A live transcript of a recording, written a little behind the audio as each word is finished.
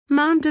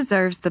Mom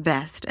deserves the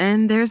best,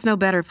 and there's no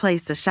better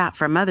place to shop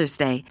for Mother's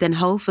Day than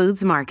Whole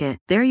Foods Market.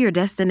 They're your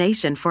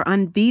destination for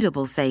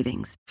unbeatable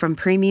savings, from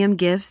premium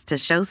gifts to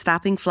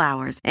show-stopping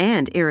flowers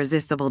and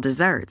irresistible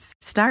desserts.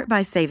 Start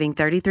by saving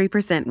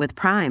 33% with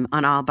Prime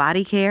on all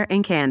body care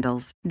and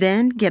candles.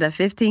 Then get a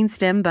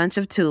 15-stem bunch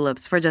of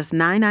tulips for just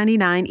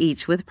 $9.99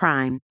 each with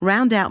Prime.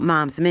 Round out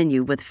Mom's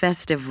menu with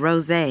festive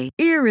rosé,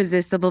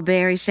 irresistible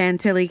berry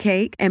chantilly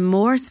cake, and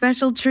more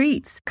special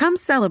treats. Come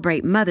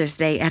celebrate Mother's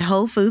Day at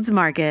Whole Foods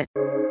Market.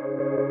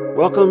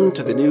 Welcome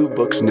to the New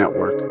Books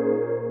Network.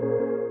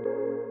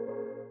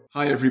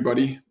 Hi,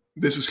 everybody.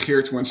 This is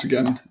Geert once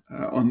again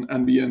on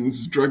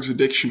NBN's Drugs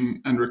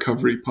Addiction and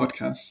Recovery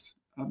podcast.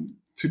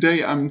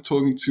 Today, I'm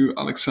talking to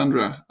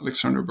Alexandra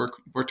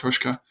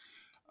Bartoshka.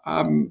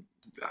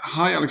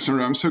 Hi,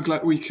 Alexandra. I'm so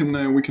glad we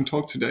can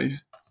talk today.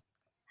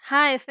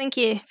 Hi, thank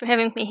you for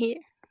having me here.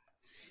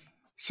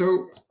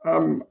 So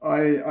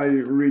I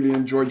really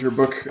enjoyed your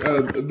book.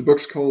 The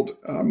book's called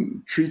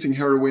Treating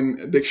Heroin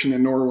Addiction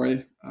in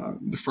Norway,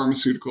 The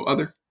Pharmaceutical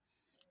Other,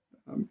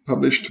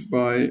 published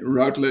by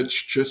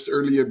Routledge just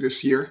earlier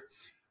this year.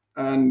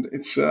 And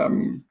it's,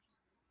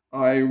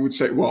 I would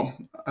say,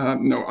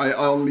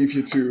 I'll leave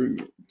you to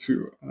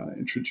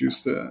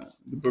introduce the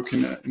book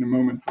in a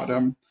moment. But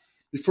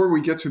before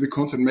we get to the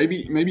content,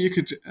 maybe you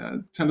could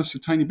tell us a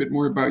tiny bit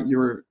more about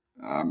your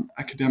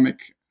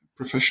academic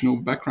professional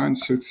background,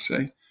 so to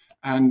say,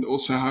 and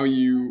also how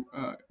you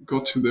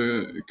got to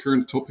the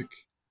current topic.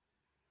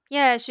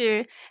 Yeah,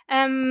 sure.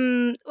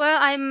 Well,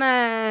 I'm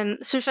a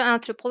social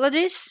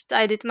anthropologist.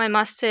 I did my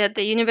master at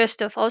the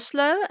University of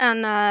Oslo,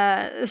 and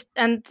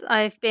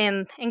I've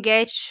been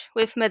engaged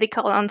with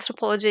medical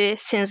anthropology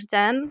since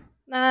then,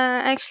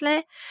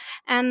 actually.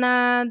 And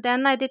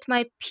then I did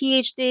my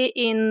PhD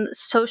in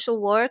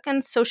social work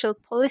and social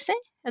policy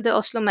at the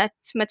Oslo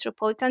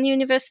Metropolitan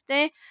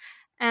University.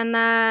 And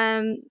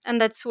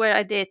that's where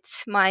I did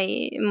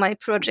my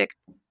project,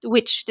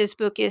 which this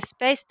book is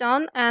based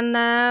on. And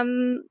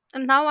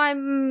now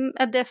I'm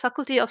at the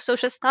Faculty of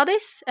Social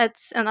Studies at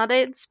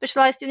another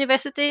specialized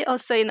university,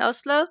 also in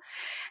Oslo,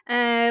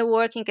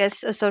 working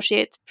as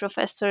associate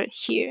professor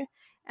here.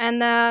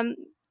 And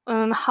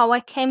how I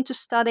came to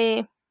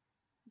study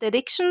the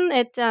addiction,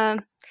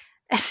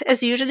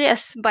 as usually,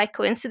 as by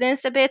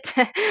coincidence a bit,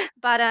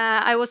 but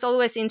I was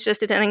always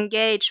interested and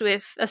engaged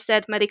with, as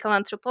said, medical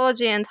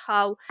anthropology and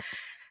how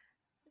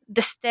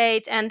the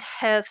state and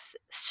health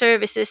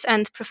services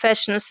and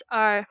professions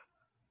are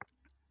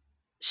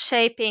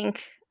shaping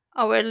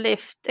our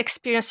lived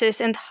experiences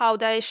and how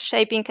they're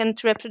shaping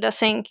and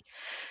reproducing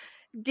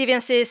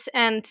deviances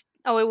and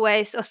our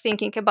ways of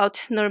thinking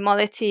about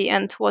normality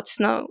and what's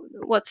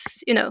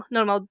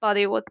normal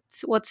body,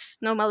 what's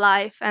normal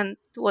life, and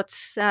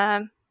what's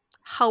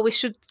how we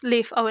should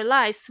live our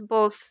lives,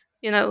 both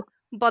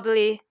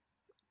bodily,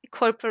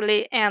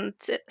 corporally, and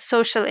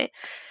socially.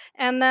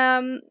 And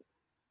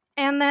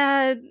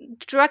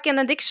drug and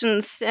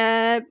addictions.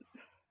 I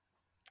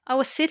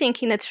was sitting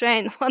in a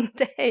train one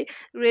day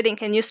reading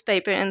a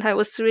newspaper, and I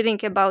was reading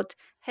about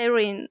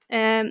heroin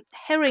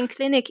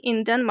clinic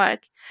in Denmark,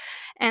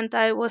 and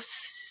I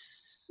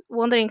was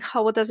wondering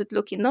how does it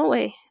look in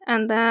Norway.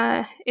 And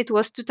it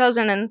was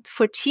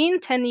 2014,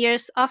 10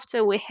 years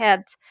after we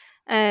had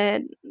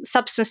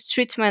substance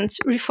treatment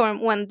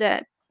reform, when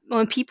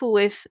people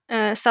with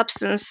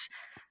substance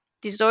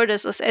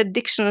disorders or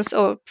addictions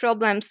or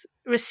problems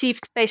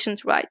received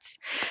patient rights.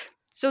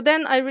 So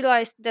then I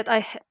realized that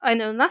I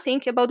know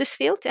nothing about this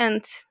field,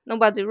 and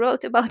nobody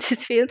wrote about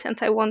this field, and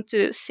I want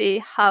to see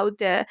how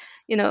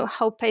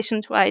how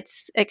patient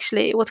rights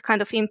actually, what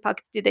kind of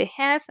impact did they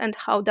have, and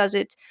how does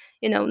it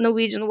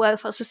Norwegian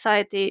welfare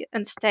society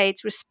and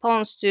state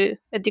responds to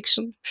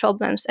addiction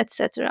problems,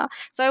 etc.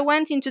 So I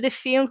went into the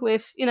field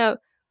with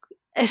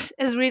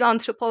as real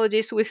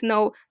anthropologist with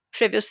no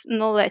previous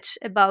knowledge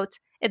about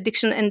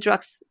addiction and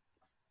drugs,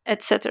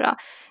 etc.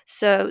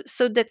 So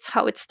that's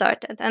how it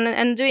started,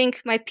 and doing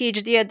my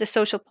PhD at the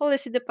social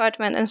policy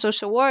department and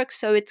social work.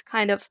 So it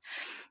kind of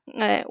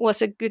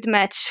was a good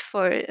match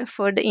for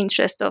the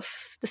interest of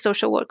the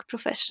social work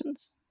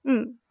professions.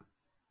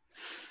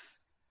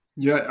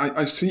 Yeah,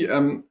 I see.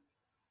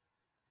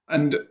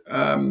 And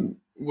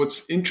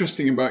what's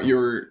interesting about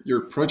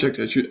your project,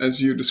 as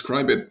you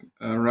describe it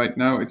right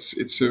now,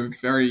 it's a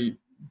very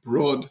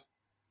broad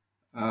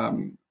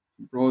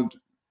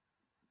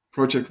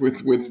project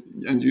with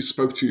and you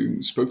spoke to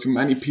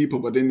many people,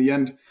 but in the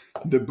end,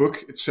 the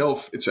book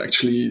itself, it's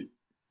actually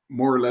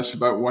more or less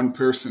about one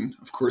person.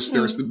 Of course,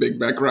 there's the big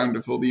background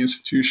of all the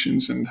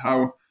institutions and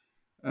how,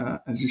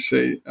 as you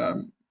say,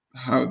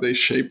 how they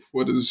shape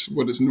what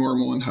is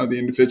normal and how the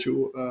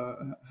individual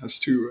has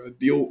to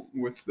deal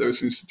with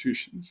those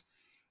institutions.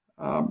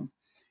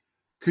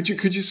 Could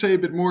you say a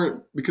bit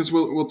more, because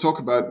we'll talk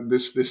about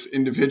this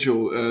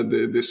individual,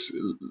 this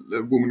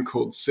woman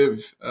called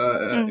Siv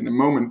in a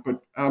moment,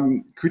 but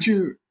could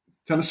you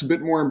tell us a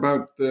bit more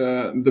about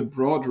the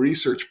broad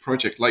research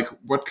project? Like,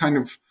 what kind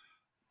of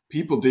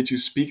people did you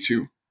speak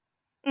to?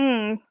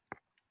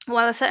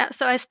 Well,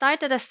 so I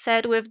started, as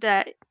said, with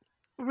the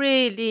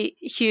really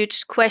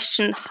huge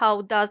question: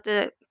 how does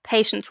the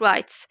patient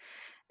rights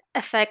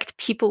affect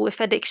people with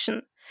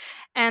addiction?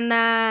 And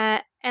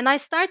I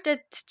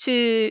started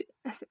to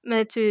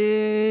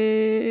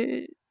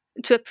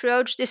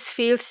approach this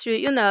field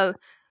through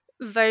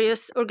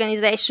various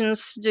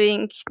organizations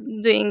doing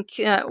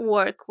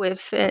work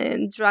with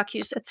drug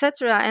use,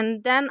 etc.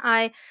 And then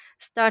I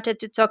started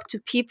to talk to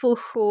people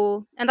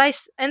and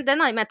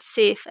then I met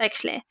Sif,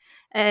 actually,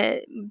 uh,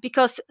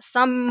 because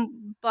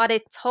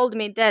somebody told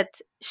me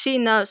that she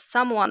knows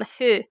someone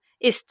who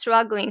is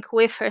struggling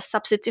with her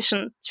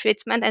substitution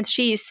treatment, and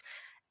she's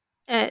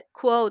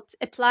quote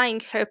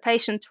applying her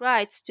patient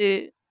rights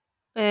to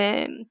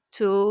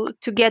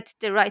get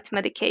the right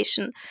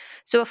medication.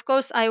 So of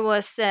course I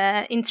was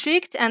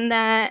intrigued, and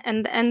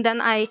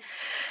then I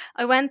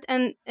went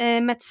and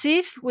met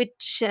Sif,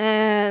 which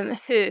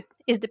who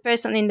is the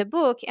person in the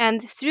book,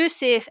 and through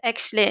Sif,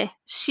 actually,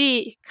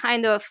 she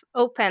kind of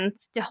opened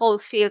the whole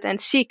field, and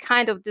she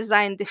kind of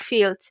designed the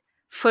field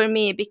for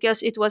me,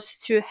 because it was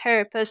through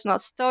her personal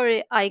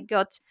story I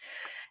got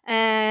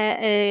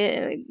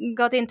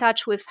in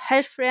touch with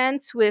her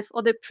friends, with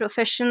other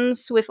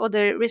professions, with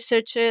other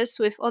researchers,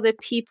 with other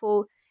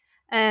people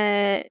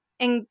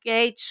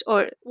engaged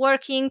or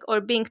working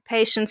or being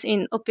patients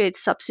in opioid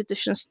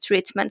substitutions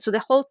treatment. So the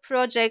whole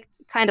project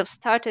kind of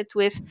started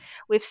with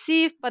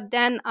Sif, but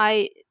then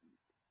my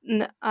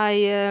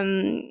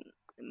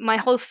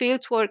whole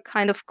field work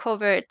kind of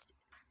covered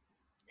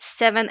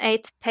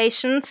 7-8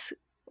 patients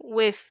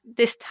with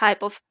this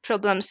type of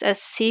problems as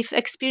Sif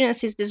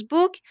experiences this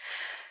book.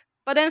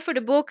 But then for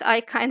the book, I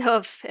kind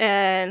of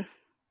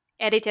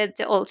edited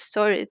the old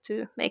story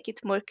to make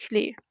it more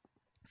clear.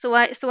 So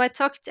I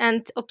talked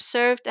and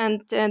observed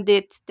and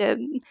did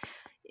the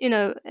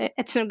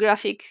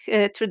ethnographic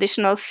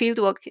traditional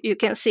fieldwork you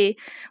can see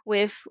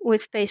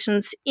with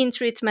patients in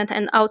treatment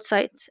and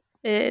outside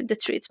the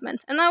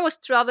treatment. And I was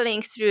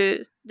traveling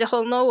through the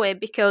whole Norway,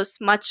 because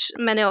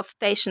many of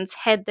patients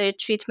had their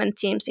treatment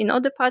teams in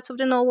other parts of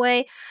the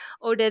Norway,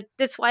 or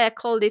that's why I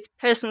called it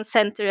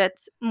person-centered,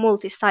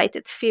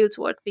 multi-sited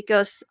fieldwork,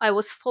 because I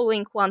was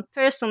following one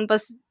person,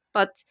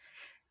 but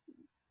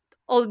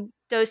all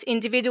those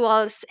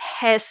individuals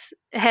had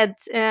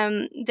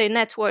their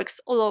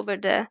networks all over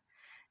the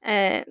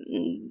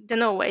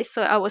Norway.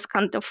 So I was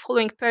kind of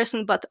following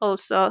person, but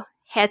also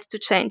had to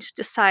change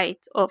the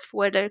site of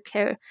where their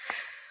care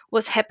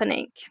was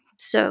happening.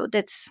 So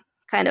that's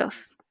kind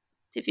of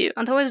the view.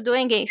 And I was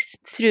doing it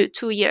through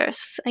 2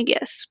 years, I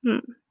guess.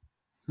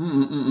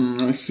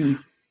 I see.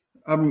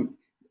 And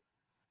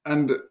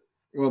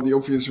well, the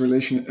obvious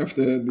relation of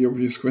the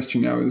obvious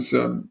question now is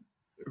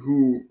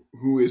who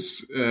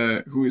is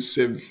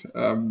Siv?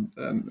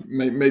 And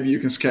maybe you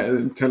can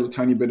tell a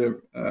tiny bit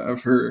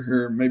of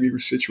her maybe her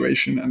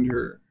situation and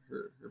her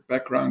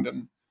background,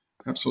 and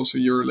perhaps also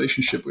your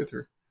relationship with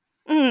her.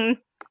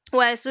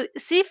 Well, so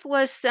Sif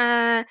was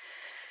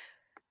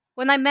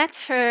when I met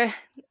her.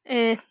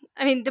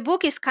 I mean, the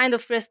book is kind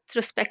of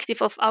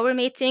retrospective of our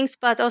meetings,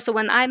 but also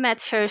when I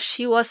met her,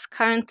 she was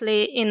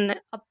currently in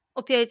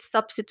opioid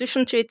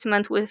substitution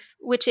treatment,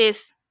 which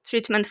is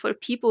treatment for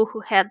people who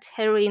had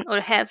heroin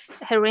or have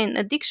heroin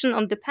addiction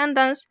or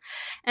dependence,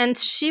 and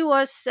she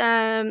was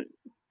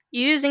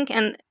using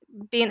and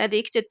being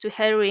addicted to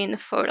heroin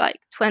for like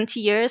 20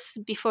 years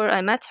before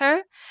I met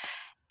her.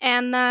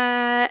 And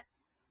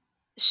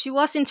she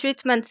was in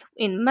treatment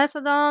in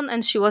methadone,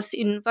 and she was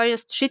in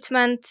various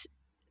treatment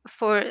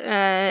for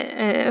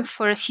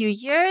a few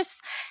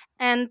years.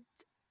 And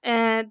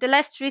the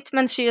last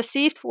treatment she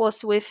received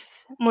was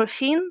with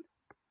morphine,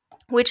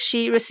 which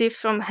she received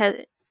from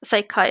her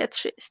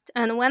psychiatrist.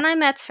 And when I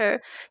met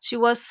her, she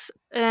was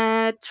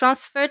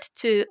transferred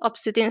to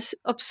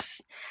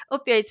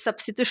opioid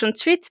substitution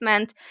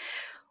treatment,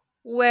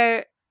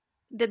 where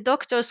the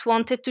doctors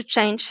wanted to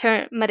change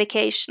her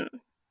medication,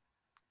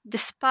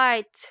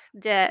 despite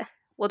the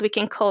what we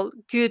can call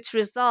good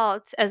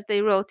results, as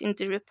they wrote in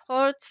the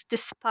reports,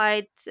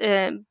 despite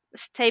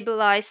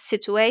stabilized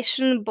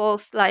situation,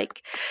 both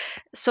like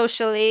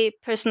socially,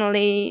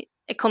 personally,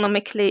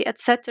 economically,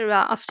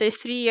 etc. After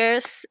 3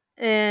 years,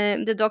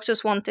 the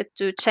doctors wanted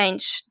to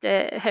change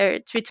her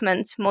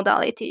treatment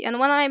modality. And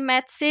when I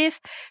met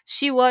Sif,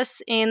 she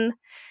was in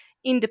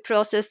the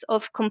process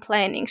of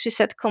complaining. She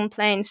said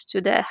complaints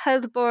to the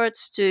health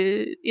boards,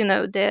 to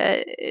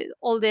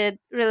all the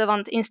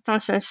relevant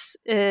instances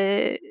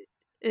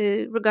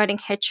regarding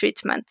her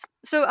treatment.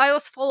 So I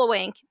was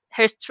following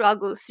her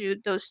struggle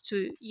through those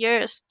 2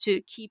 years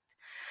to keep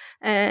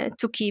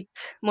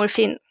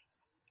morphine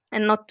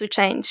and not to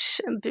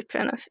change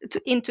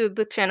into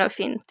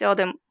buprenorphine, the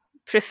other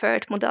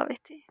preferred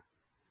modality.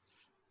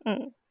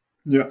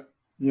 Yeah,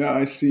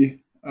 I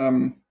see.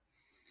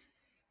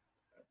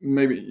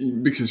 Maybe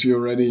because you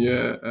already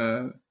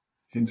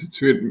hinted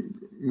to it,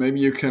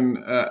 maybe you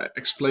can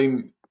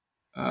explain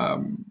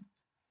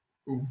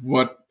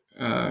what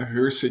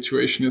her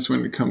situation is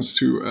when it comes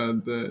to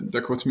the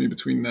dichotomy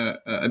between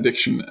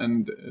addiction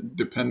and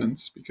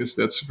dependence, because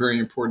that's a very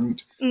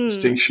important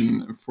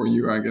distinction for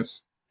you, I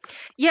guess.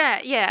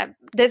 Yeah.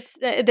 That's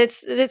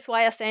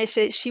why I say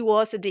she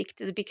was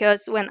addicted,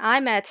 because when I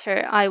met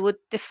her, I would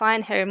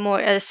define her more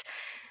as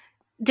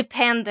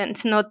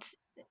dependent, not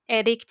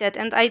addicted.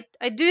 And I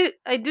do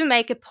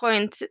make a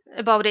point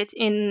about it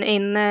in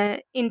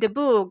the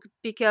book,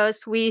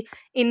 because we,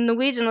 in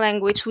Norwegian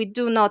language, we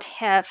do not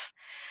have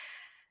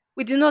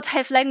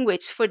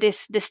language for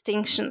these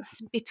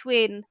distinctions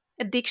between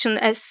addiction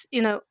as,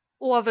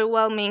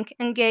 overwhelming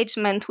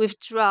engagement with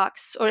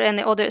drugs or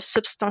any other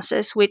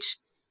substances which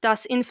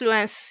does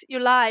influence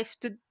your life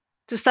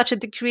to such a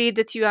degree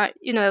that you are,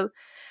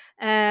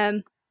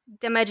 um,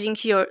 damaging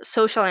your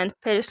social and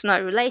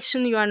personal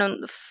relation, you are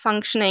not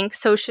functioning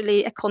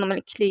socially,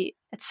 economically,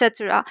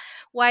 etc.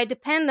 Why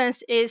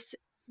dependence is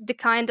the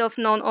kind of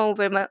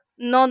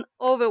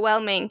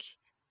non-overwhelming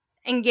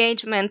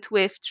engagement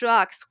with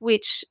drugs,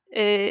 which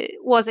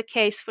was a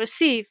case for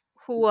Siv,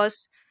 who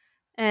was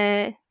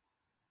uh,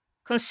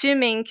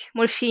 consuming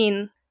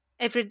morphine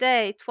every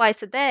day,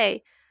 twice a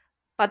day,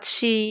 but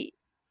she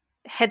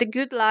had a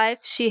good life.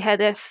 She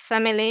had a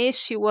family.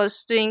 She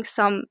was doing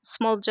some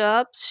small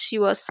jobs. She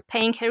was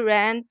paying her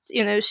rent.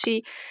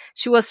 She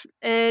was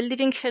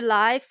living her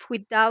life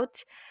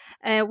without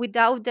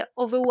the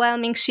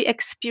overwhelming she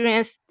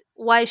experienced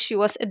while she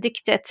was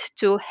addicted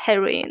to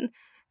heroin.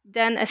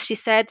 Then, as she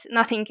said,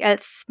 nothing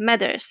else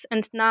matters.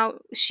 And now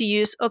she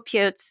used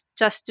opiates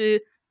just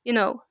to,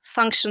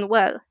 function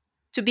well,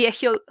 to be a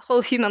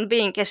whole human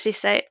being, as she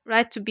said,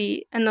 right? To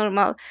be a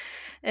normal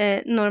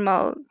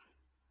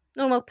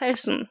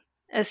person,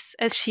 as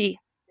she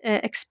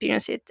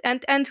experienced it.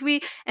 And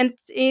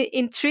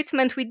in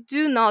treatment we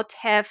do not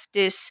have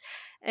this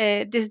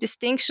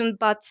distinction,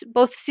 but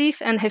both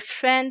Sif and her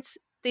friends,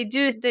 they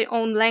do their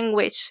own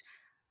language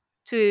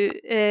to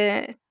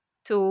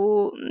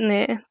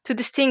to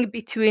distinguish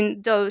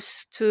between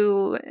those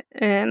two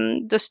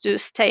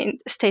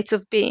states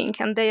of being,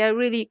 and they are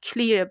really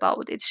clear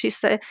about it. She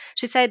said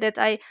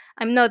that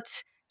I'm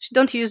not. She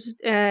don't use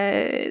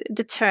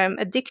the term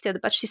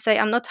addicted, but she say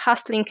I'm not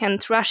hustling and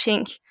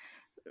rushing,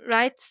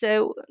 right?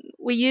 So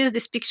we use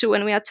this picture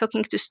when we are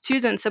talking to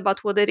students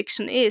about what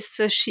addiction is.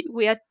 So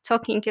we are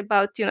talking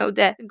about,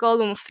 the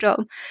Gollum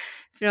from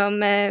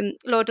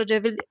Lord of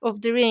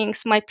the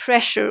Rings, my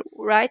pressure,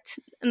 right?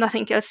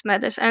 Nothing else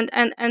matters.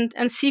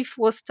 And Sif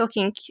was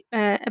talking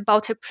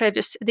about her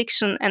previous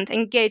addiction and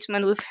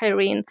engagement with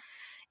heroin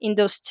in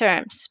those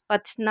terms,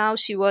 but now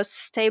she was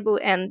stable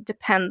and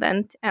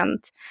dependent,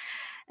 and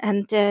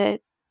and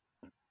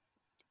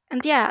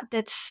yeah,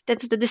 that's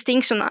the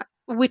distinction,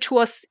 which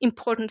was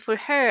important for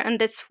her, and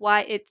that's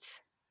why it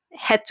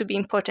had to be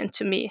important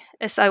to me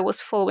as I was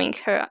following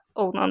her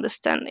own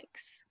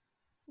understandings.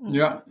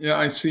 Mm. Yeah,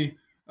 I see.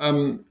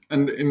 And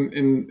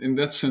in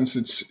that sense,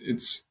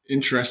 it's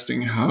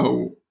interesting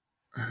how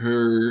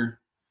her,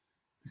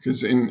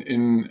 because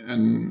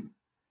in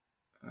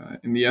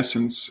the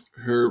essence,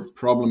 her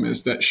problem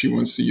is that she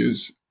wants to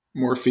use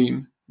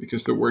morphine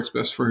because that works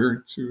best for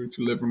her to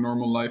live a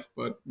normal life.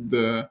 But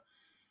the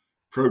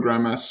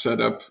program as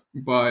set up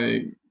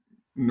by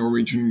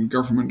Norwegian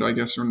government, I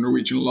guess, or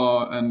Norwegian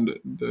law and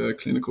the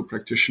clinical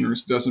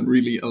practitioners doesn't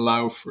really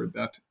allow for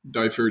that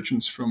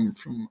divergence from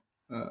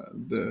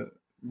the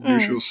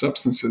Mm. usual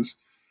substances.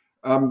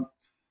 Um,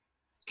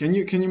 can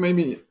you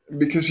maybe,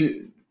 because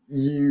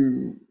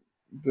you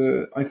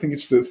the I think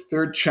it's the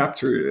third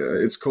chapter.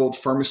 It's called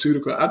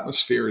Pharmaceutical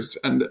Atmospheres,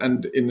 and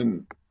in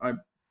an I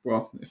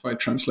well, if I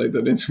translate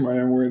that into my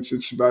own words,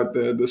 it's about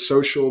the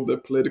social, the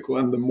political,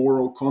 and the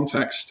moral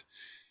context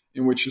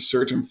in which a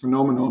certain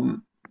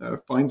phenomenon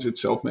finds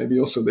itself. Maybe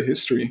also the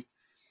history.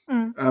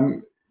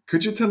 Mm.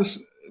 Could you tell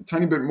us a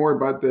tiny bit more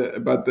about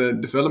the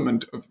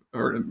development of,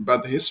 or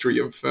about the history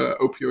of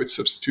opioid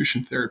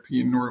substitution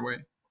therapy in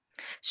Norway?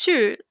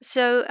 Sure.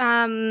 So,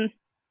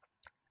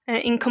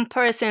 in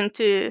comparison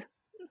to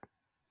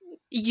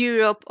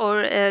Europe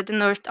or the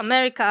North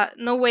America,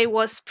 Norway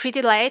was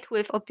pretty late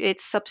with opioid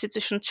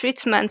substitution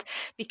treatment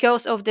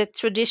because of the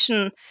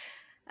tradition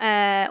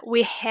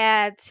we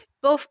had,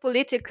 both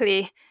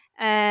politically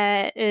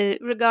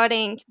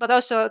regarding, but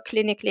also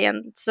clinically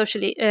and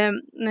socially,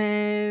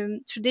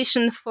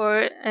 tradition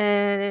for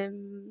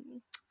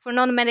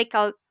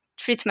non-medical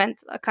treatment,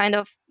 a kind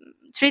of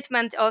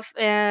treatment of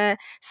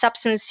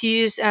substance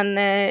use and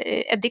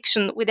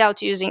addiction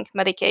without using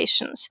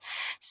medications.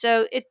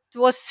 So it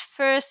was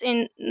first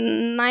in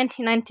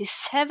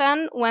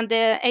 1997 when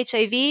the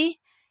HIV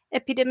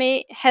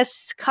epidemic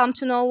has come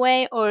to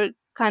Norway, or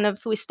kind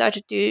of we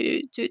started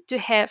to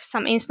have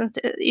some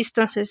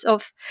instances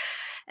of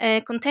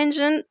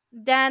contagion.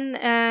 Then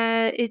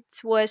it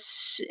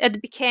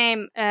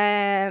became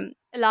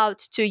allowed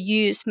to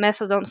use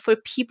methadone for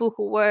people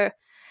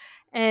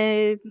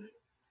uh,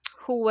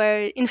 who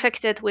were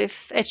infected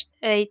with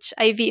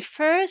HIV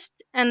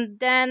first, and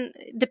then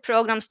the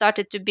program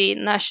started to be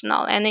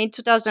national. And in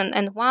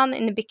 2001,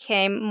 it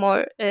became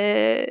more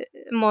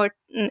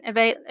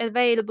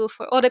available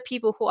for other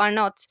people who are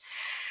not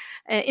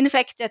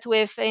infected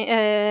with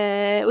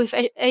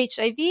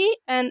HIV.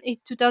 And in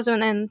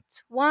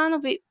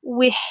 2001,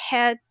 we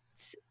had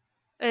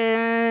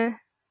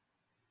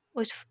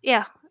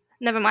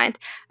never mind.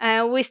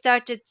 We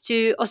started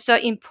to also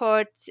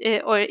import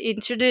or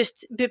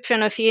introduced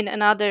buprenorphine,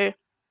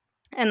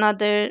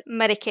 another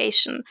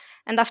medication,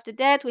 and after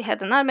that we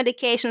had another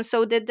medication.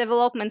 So the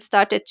development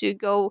started to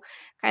go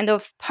kind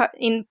of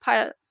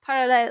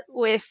parallel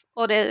with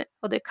other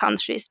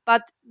countries.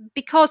 But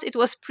because it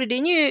was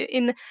pretty new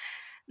in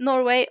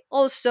Norway,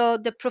 also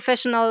the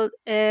professionals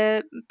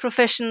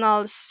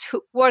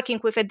working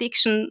with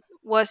addiction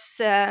was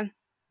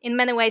in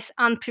many ways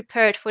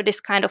unprepared for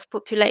this kind of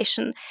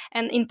population,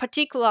 and in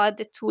particular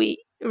that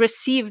we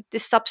received the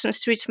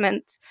substance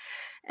treatment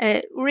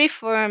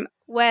reform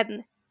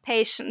when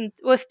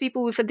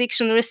people with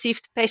addiction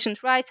received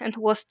patient rights and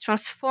was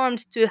transformed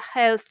to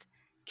health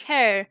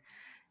care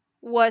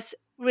was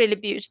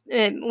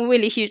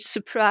really huge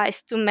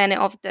surprise to many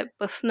of the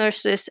both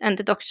nurses and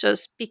the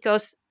doctors,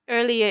 because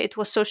earlier it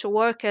was social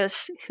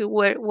workers who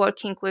were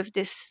working with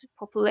this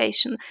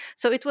population.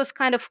 So it was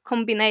kind of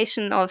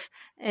combination of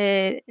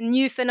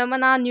new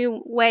phenomena,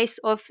 new ways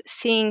of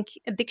seeing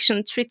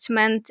addiction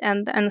treatment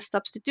and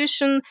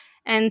substitution,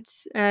 and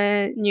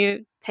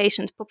new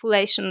patient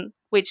population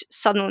which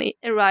suddenly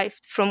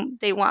arrived from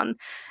day one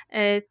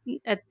at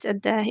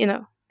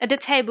the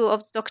table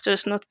of the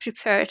doctors not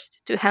prepared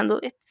to handle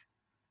it,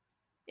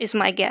 is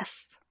my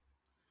guess.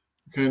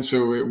 Okay, and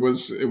so it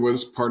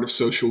was part of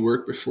social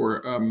work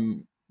before.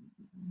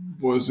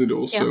 Was it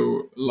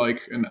also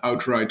like an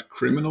outright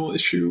criminal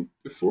issue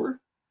before?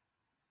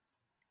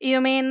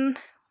 You mean?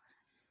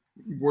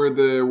 Were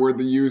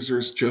the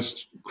users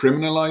just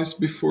criminalized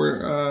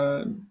before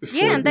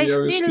Yeah, and the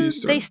OST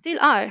started? they still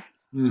are.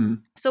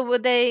 Mm. So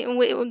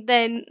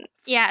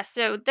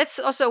so that's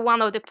also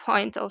one of the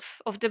point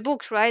of the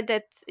book, right?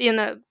 That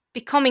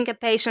becoming a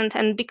patient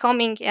and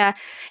becoming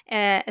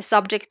a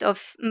subject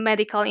of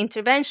medical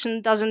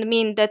intervention doesn't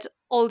mean that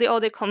all the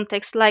other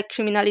contexts like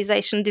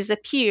criminalization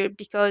disappear,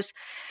 because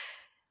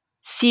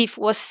Sif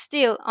was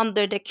still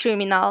under the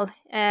criminal,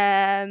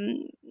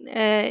 under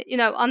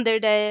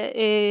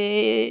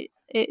the.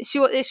 She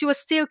was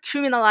still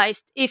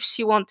criminalized if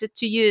she wanted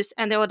to use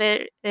any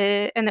other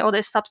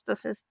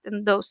substances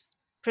than those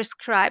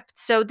prescribed.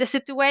 So the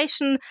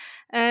situation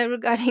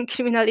regarding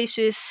criminal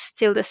issues is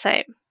still the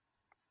same.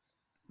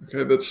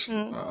 Okay, that's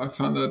I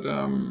found that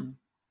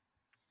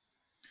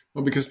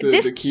well, because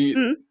the key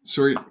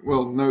sorry,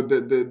 well, no,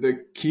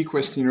 the key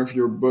question of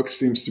your book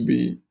seems to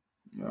be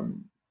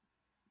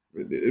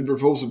it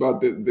revolves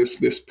about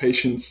this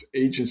patient's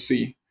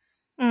agency.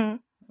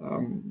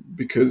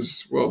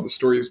 Because, well, the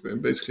story is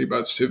basically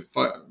about Siv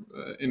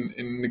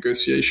in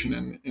negotiation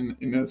and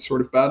in a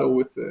sort of battle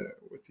with the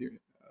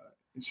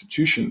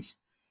institutions.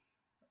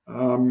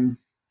 And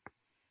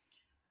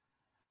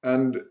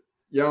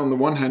yeah, on the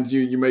one hand,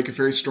 you make a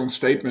very strong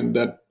statement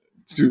that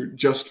to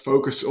just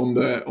focus on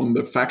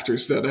the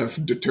factors that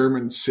have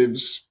determined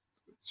Siv's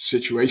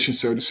situation,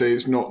 so to say,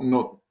 is not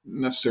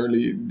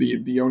necessarily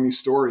the only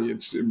story.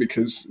 It's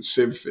because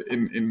Siv,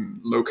 in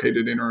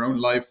located in her own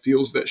life,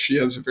 feels that she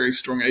has a very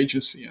strong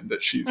agency and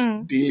that she's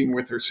dealing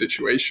with her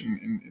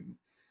situation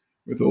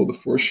with all the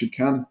force she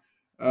can.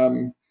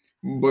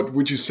 But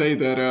would you say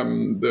that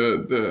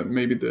the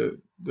maybe the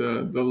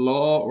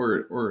law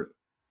or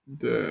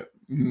the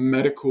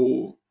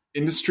medical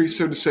industry,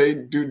 so to say,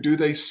 do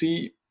they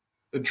see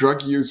a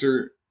drug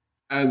user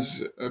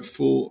as a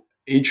full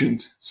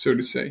agent, so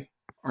to say?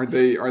 Are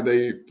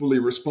they fully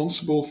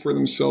responsible for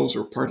themselves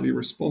or partly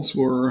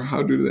responsible, or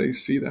how do they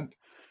see that?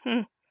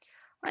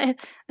 I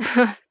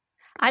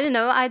don't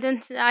know. I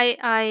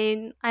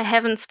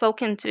haven't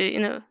spoken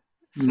to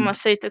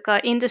pharmaceutical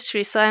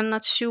industry, so I'm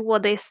not sure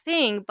what they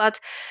think. But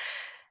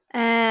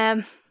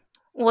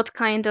what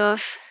kind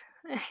of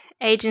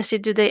agency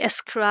do they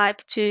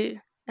ascribe to?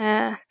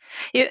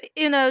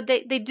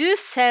 They do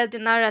sell the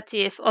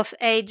narrative of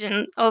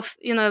agent of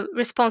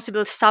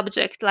responsible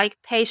subject,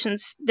 like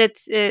patients, that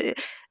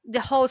the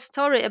whole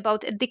story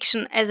about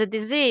addiction as a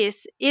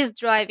disease is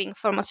driving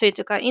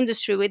pharmaceutical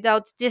industry.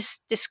 Without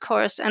this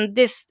discourse and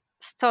this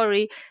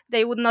story,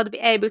 they would not be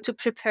able to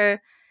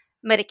prepare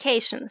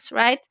medications,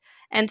 right?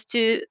 And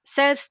to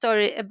sell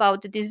story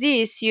about the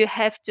disease, you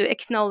have to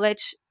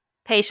acknowledge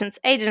patient's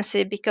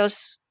agency,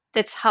 because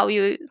that's how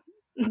you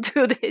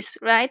do this,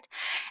 right?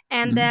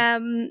 And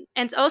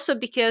and also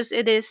because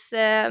it is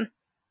so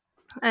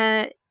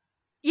I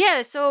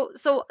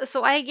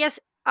guess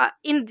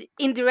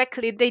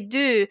indirectly they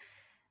do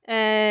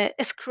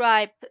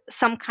ascribe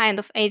some kind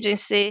of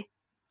agency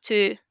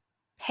to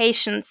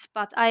patients,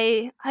 but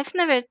I've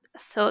never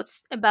thought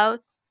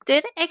about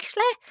it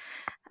actually.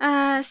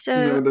 So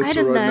No, that's I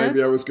don't all right. know.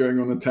 Maybe I was going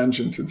on a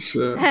tangent. It's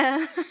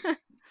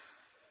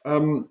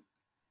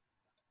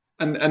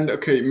and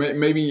okay,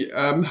 maybe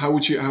how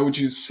would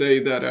you say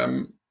that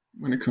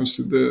when it comes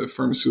to the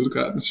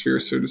pharmaceutical atmosphere,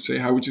 so to say,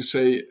 how would you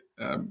say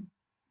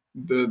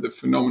the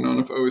phenomenon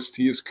of OST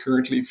is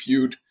currently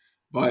viewed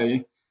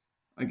by,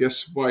 I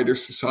guess, wider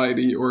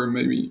society or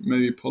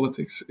maybe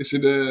politics? Is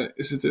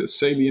it a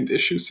salient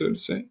issue, so to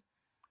say?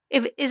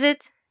 Is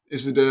it?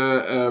 Is it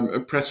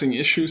a pressing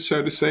issue,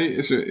 so to say?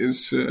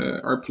 Is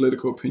our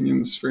political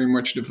opinions very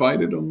much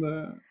divided on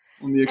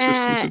the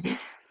existence Uh, of it?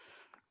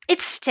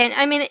 it's changed.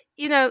 I mean,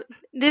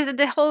 this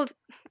the whole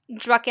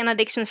drug and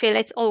addiction field.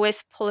 It's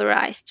always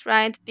polarized,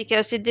 right?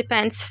 Because it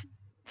depends.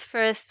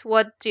 First,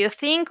 what do you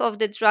think of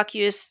the drug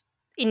use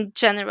in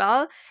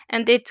general,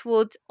 and it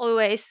would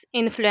always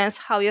influence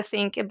how you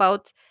think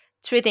about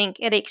treating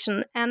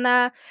addiction.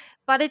 And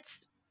but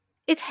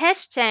it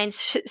has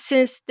changed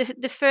since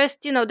the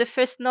first, the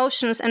first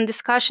notions and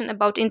discussion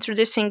about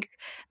introducing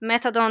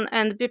methadone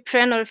and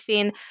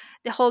buprenorphine,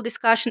 the whole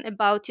discussion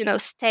about,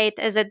 state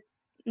as a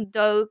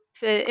dope,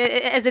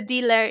 as a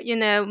dealer,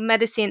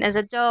 medicine as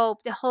a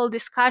dope. The whole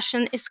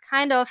discussion is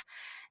kind of,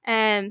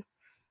 um,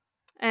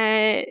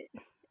 uh,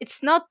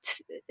 it's not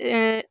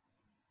uh,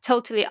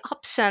 totally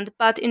absent,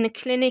 but in a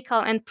clinical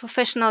and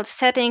professional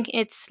setting,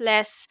 it's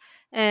less,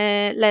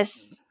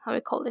 how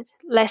we call it,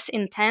 less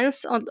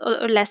intense, or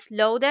less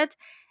loaded,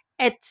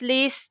 at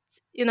least,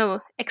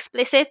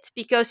 explicit,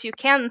 because you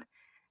can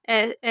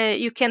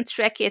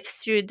track it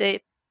through the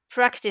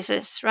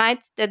practices,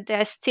 right? That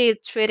they're still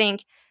treating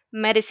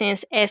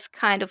medicines as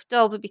kind of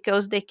dope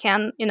because they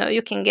can,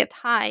 you can get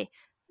high,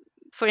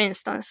 for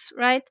instance,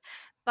 right?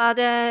 But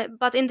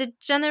in the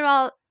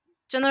general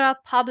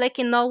public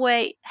in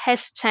Norway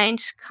has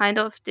changed kind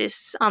of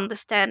this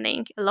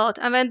understanding a lot.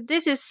 I mean,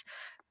 this is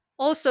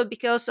also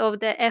because of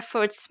the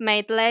efforts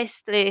made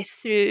lastly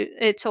through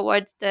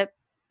towards the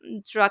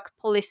drug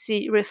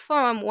policy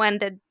reform, when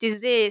the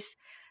disease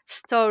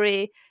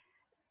story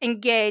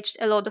engaged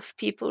a lot of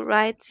people,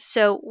 right?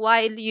 So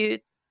while you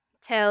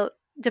tell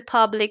the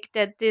public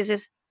that this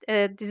is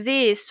a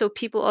disease, so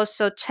people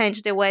also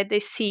change the way they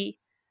see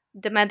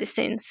the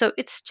medicine. So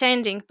it's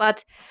changing,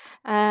 but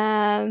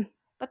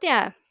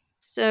yeah.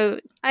 So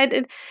I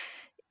did,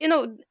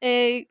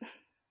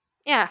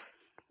 yeah,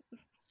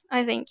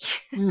 I think.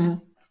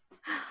 Mhm.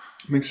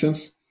 Makes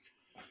sense.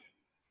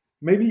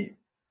 Maybe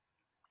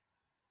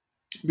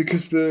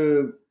because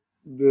the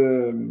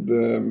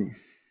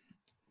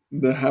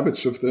the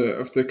habits of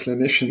the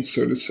clinicians,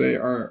 so to say,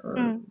 are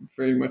Mm,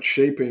 very much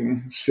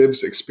shaping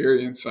Civ's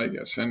experience, I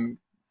guess, and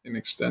in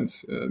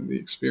extent the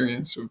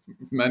experience of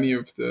many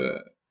of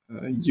the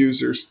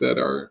users that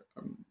are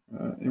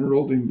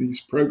enrolled in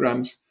these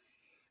programs.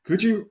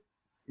 Could you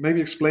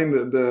maybe explain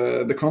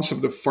the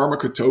concept of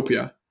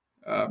pharmacotopia?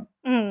 Uh,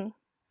 mm,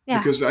 yeah.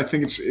 because I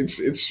think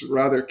it's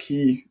rather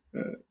key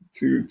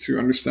to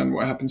understand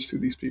what happens to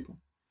these people.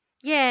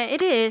 Yeah,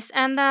 it is.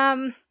 And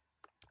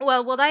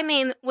well, what I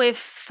mean with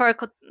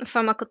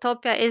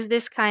pharmacotopia is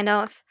this kind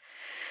of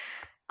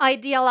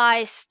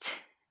idealized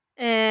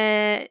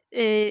uh,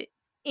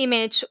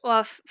 image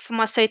of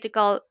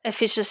pharmaceutical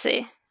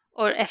efficacy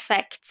or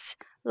effects,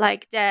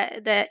 like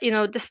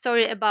the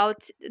story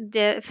about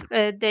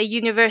the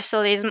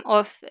universalism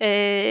of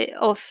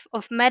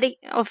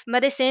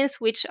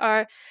medicines, which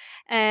are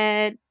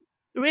uh,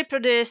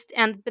 reproduced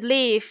and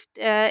believed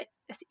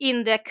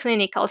in the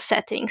clinical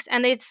settings,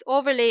 and it's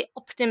overly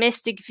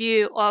optimistic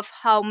view of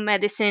how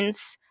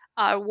medicines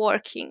are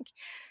working,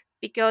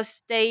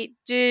 because they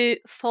do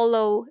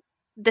follow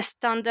the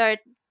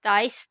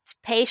standardized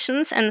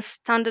patients and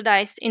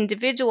standardized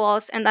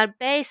individuals, and are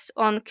based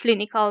on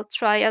clinical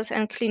trials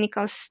and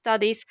clinical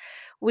studies,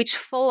 which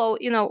follow,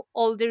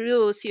 all the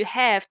rules you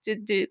have to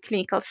do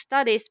clinical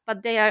studies,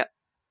 but they are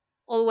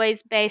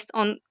always based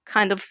on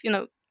kind of,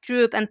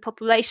 group and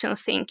population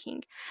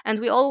thinking. And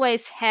we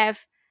always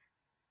have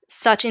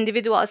such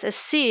individuals as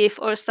Sif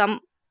or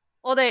some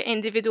other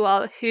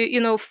individual who,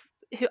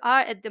 who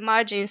are at the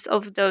margins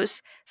of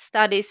those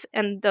studies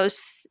and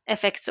those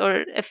effects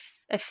or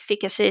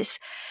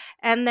efficacies.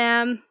 And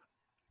that,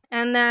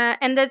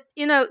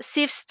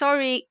 Sif's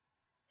story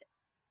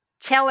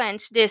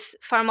challenged this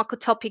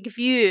pharmacotopic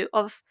view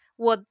of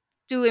what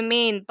do we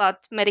mean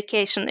but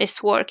medication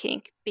is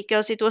working,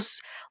 because it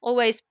was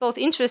always both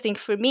interesting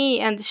for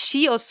me, and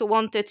she also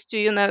wanted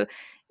to,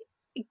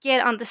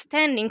 get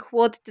understanding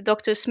what the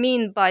doctors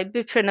mean by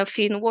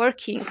buprenorphine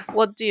working.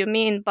 What do you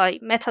mean by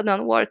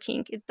methadone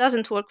working? It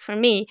doesn't work for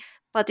me,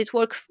 but it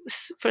works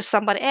for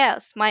somebody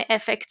else. My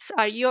effects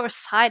are your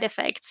side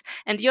effects,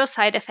 and your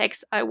side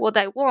effects are what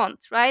I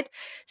want, right?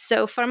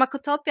 So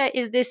pharmacotopia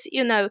is this,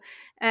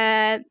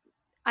 uh,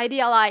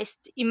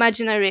 idealized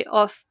imaginary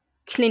of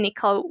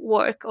clinical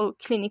work or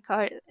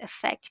clinical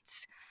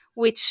effects,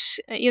 which,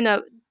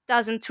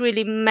 doesn't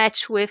really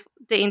match with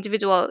the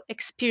individual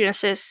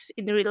experiences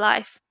in real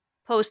life,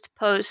 post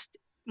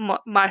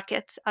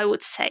market, I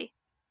would say.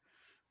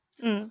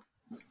 Mm,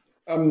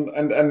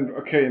 And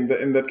okay, in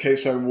that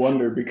case, I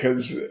wonder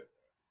because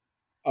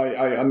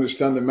I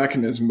understand the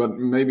mechanism, but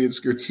maybe it's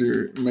good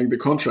to make the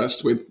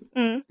contrast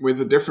mm, with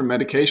a different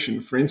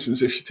medication. For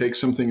instance, if you take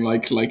something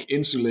like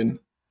insulin, mm,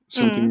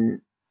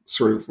 something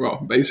sort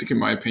of basic in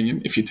my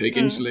opinion. If you take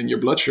mm, insulin, your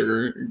blood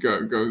sugar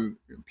go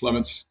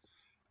plummets.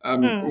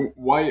 mm,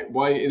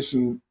 Why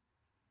isn't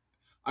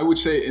I would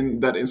say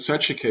in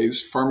such a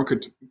case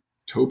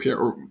pharmacotopia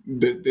or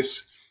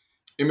this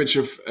image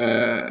of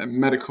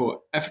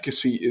medical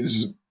efficacy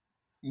is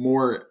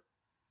more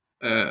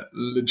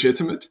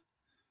legitimate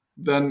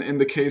than in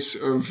the case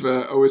of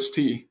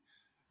OST,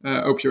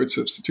 opioid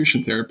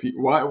substitution therapy.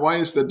 Why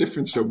is that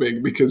difference so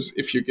big? Because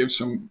if you give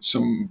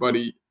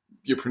somebody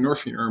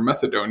buprenorphine or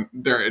methadone,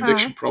 their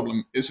addiction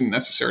problem isn't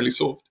necessarily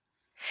solved.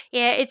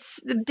 Yeah,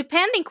 it's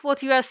depending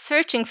what you are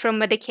searching from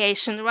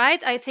medication,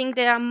 right? I think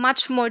there are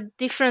much more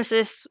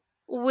differences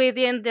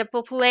within the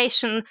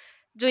population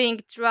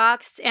doing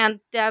drugs, and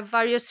there are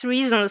various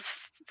reasons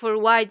for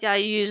why they are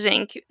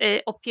using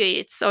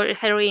opioids or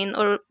heroin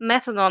or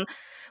methadone.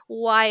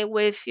 Why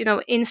with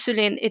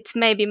insulin it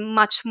may be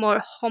much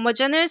more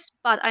homogeneous,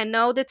 but I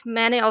know that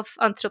many of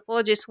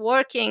anthropologists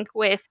working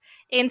with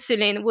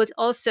insulin would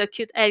also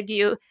could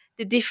argue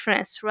the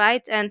difference,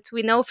 right? And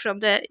we know from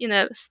the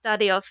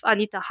study of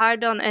Anita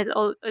Hardon and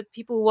all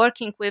people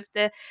working with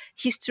the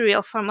history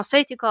of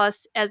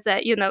pharmaceuticals, as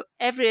a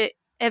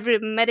every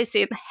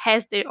medicine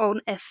has their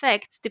own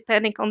effects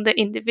depending on the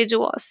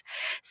individuals.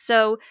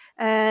 So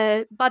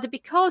but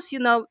because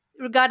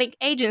regarding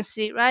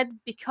agency, right,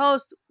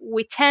 because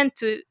we tend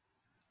to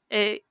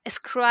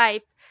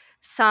ascribe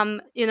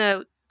some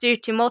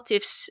dirty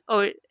motives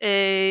or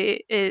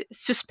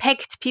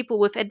suspect people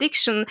with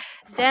addiction,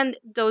 then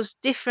those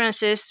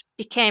differences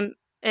became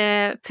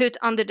put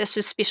under the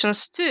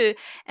suspicions too,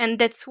 and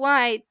that's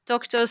why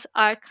doctors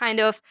are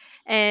kind of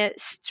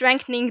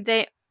strengthening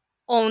their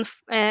own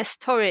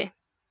story.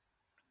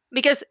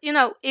 Because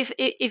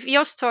if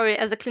your story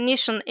as a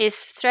clinician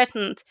is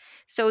threatened,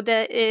 so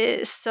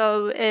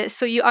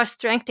you are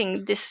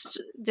strengthening this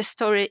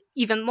story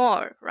even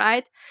more,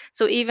 right?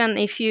 So even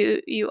if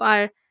you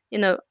are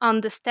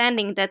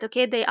understanding that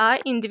okay, there are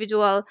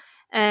individual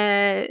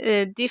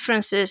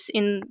differences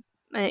in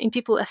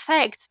people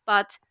effects,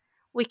 but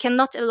we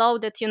cannot allow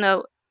that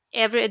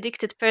every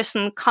addicted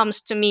person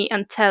comes to me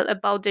and tell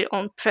about their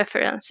own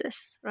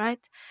preferences, right?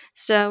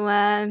 So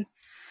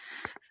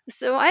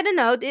I don't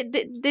know.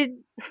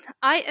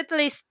 I at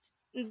least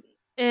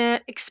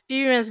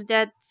experienced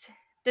that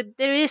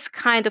there is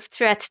kind of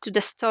threat to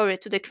the story,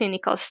 to the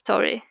clinical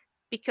story,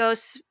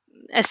 because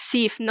as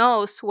Sif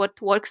knows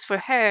what works for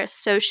her,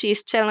 so she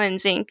is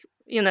challenging,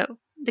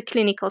 the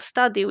clinical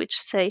study, which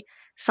say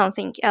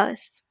something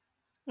else.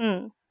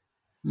 Mm.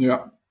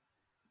 Yeah,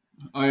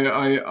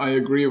 I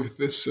agree with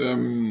this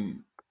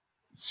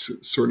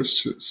sort of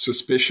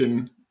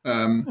suspicion.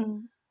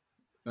 Mm.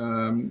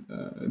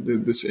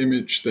 This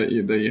image that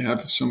you have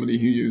of somebody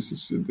who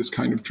uses this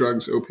kind of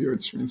drugs,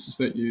 opioids, for instance,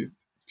 that you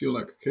feel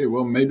like, okay,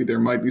 well, maybe there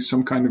might be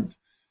some kind of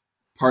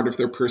part of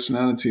their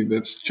personality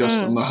that's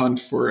just on the hunt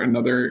for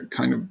another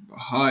kind of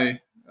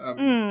high,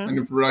 kind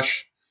of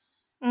rush.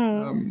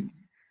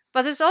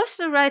 But it's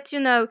also right,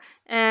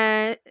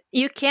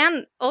 you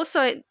can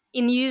also,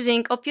 in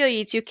using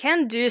opioids, you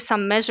can do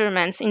some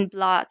measurements in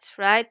blood,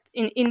 right?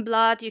 In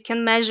blood, you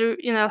can measure,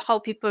 how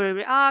people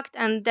react,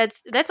 and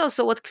that's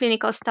also what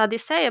clinical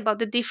studies say about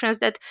the difference.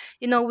 That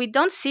we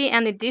don't see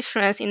any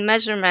difference in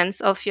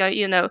measurements of your,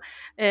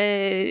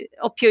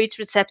 opioid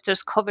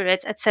receptors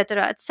coverage,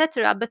 etc.,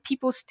 etc. But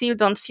people still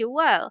don't feel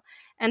well,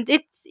 and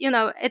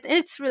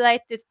it's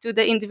related to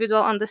the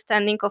individual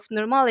understanding of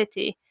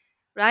normality,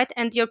 right,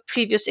 and your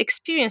previous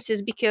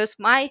experiences, because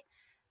my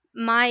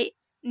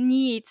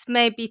needs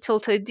may be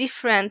totally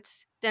different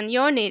than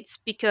your needs,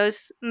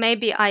 because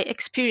maybe I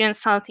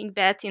experienced something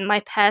bad in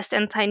my past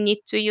and I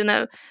need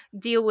to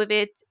deal with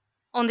it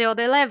on the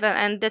other level,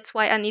 and that's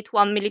why I need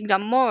 1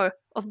 milligram more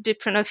of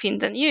buprenorphine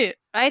than you,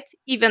 right?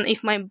 Even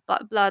if my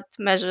blood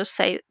measures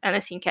say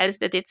anything else,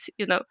 that it's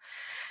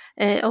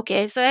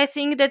okay. So I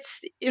think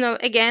that's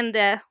again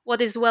the what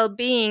is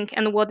well-being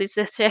and what is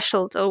the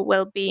threshold of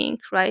well-being,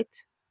 right?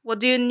 What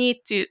do you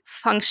need to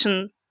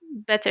function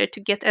better,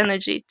 to get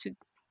energy to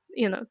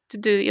to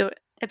do your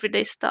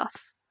everyday stuff?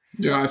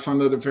 Yeah, I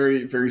found that a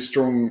very, very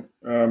strong.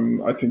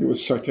 I think it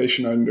was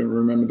citation. I don't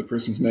remember the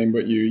person's name,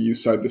 but you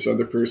cite this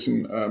other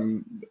person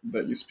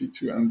that you speak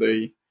to, and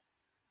they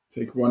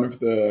take one of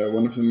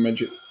the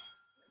magic.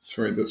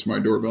 Sorry, that's my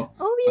doorbell.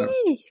 Oh,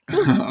 yay!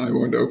 Cool. I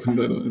won't open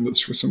that, and that's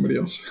for somebody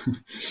else.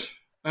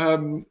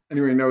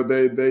 Anyway, no,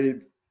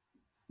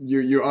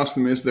 you ask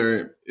them,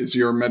 is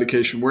your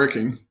medication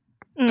working?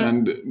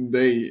 And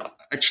they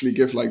actually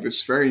give like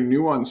this very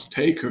nuanced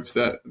take of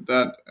that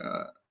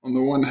on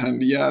the one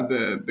hand, yeah,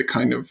 the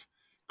kind of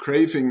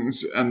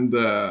cravings and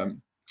the,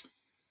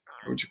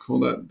 what would you call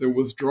that, the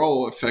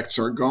withdrawal effects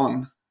are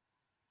gone,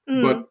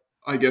 but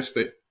I guess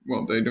they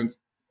don't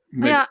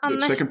make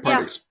that second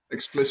part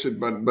explicit,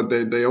 but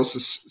they also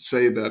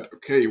say that,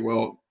 okay,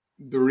 well,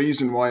 the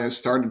reason why I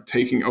started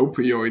taking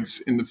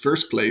opioids in the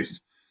first place,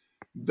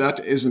 that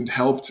isn't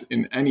helped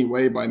in any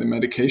way by the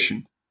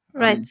medication.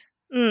 Right.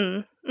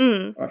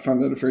 I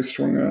found that a very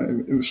strong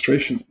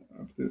illustration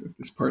of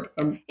this part.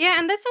 Yeah,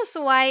 and that's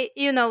also why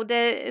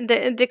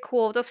the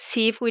quote of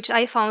Sif, which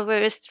I found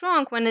very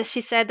strong, when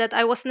she said that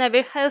I was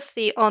never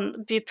healthy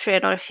on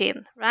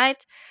buprenorphine, right?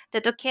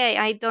 That okay,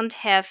 I don't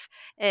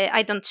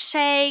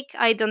shake,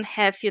 I don't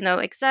have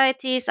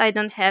anxieties, I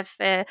don't have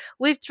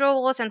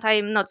withdrawals, and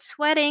I'm not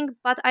sweating,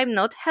 but I'm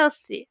not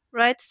healthy,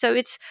 right? So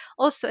it's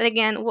also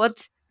again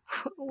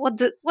what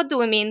do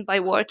we mean by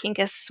working,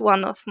 as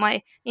one of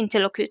my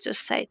interlocutors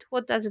said?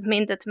 What does it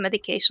mean that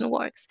medication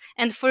works,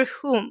 and for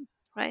whom,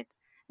 right?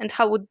 And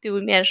how do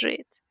we measure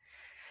it?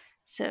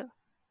 So,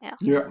 yeah.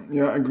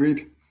 Yeah,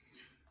 agreed.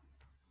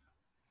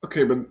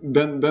 Okay, but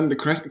then the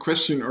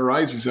question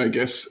arises, I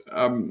guess,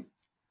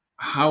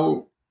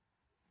 how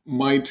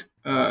might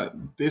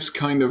this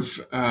kind of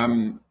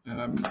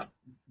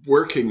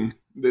working,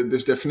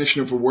 this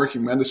definition of a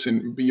working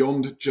medicine,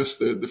 beyond just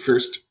the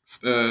first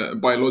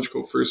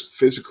biological, first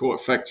physical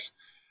effects,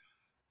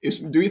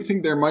 do you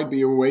think there might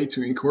be a way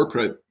to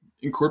incorporate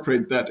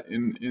that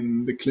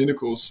in the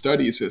clinical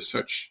studies as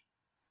such,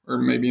 or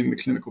maybe in the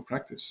clinical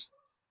practice?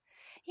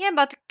 Yeah,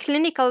 but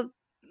clinical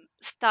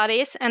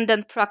studies and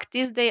then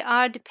practice, they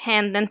are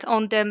dependent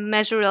on the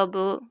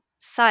measurable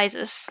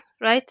sizes,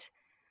 right?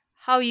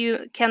 How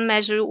you can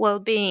measure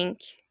well-being,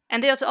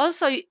 and it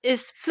also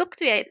is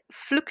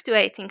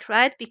fluctuating,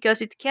 right?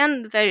 Because it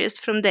can varies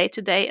from day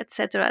to day,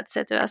 etc.,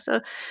 etc.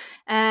 So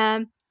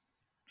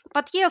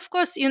but yeah, of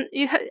course,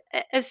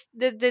 as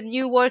the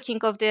new working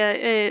of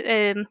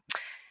the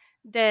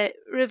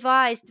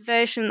revised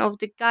version of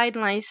the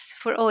guidelines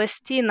for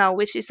OST now,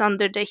 which is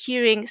under the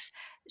hearings,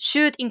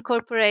 should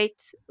incorporate,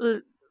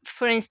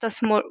 for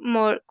instance,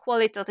 more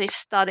qualitative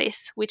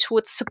studies, which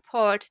would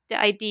support the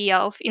idea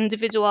of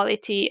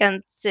individuality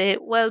and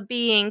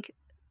well-being,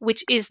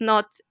 which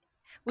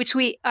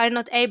we are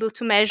not able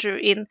to measure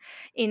in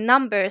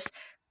numbers.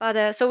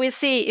 But so we'll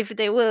see if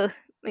they will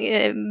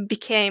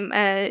become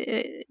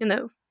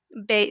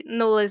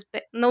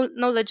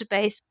knowledge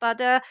based.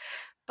 But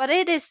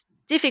it is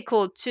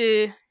difficult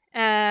to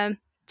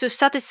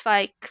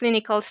satisfy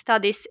clinical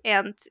studies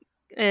and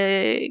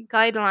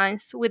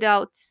guidelines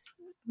without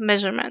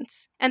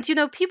measurements. And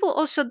people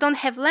also don't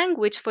have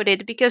language for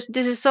it, because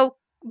this is so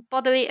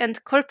bodily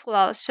and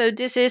corporal. So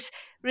this is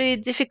really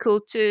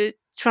difficult to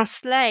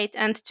translate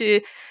and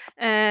to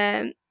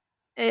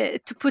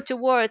put the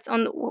words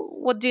on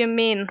what do you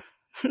mean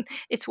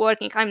it's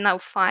working, I'm now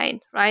fine,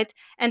 right?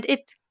 And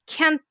it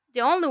can't,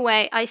 the only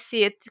way I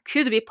see it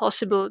could be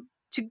possible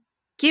to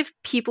give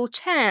people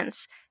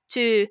chance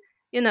to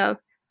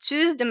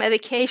choose the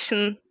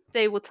medication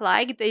they would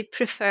like, they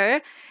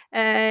prefer,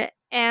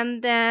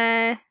 and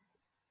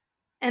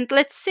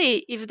let's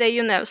see if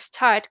they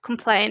start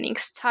complaining,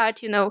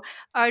 start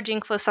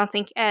urging for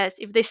something else,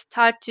 if they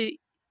start to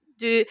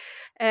do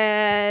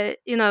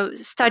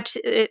start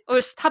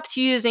or stopped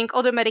using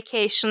other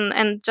medication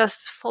and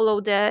just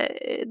follow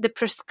the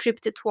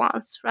prescripted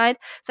ones, right?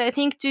 So I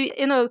think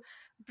to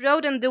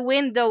broaden the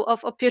window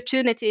of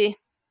opportunity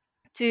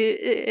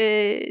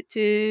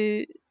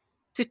to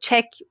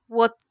check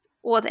what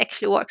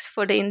actually works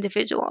for the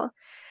individual,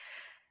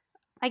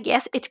 I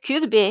guess it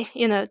could be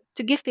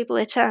to give people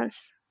a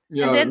chance. And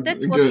Yeah, then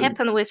that's what good.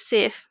 happened with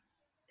Sif.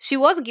 She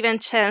was given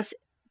chance,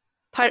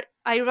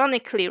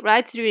 ironically,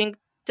 right? During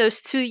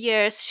those 2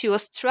 years she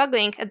was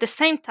struggling, at the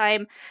same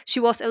time she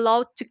was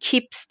allowed to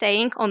keep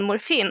staying on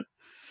morphine,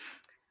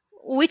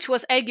 which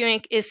was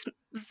arguing is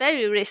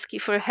very risky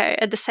for her.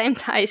 At the same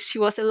time she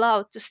was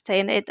allowed to stay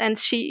in it, and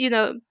she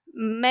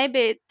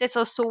maybe that's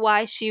also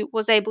why she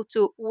was able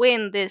to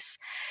win this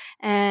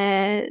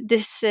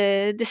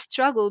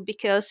struggle,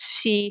 because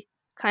she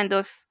kind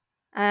of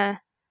uh,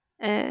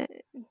 uh,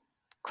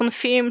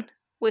 confirmed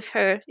with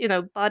her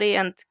body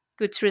and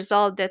good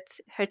result that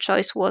her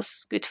choice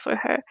was good for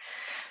her.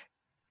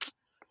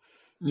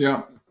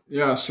 Yeah.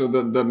 So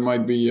that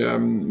might be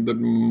that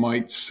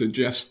might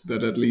suggest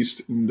that at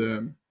least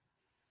in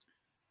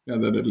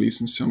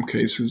some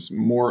cases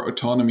more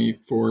autonomy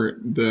for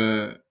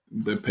the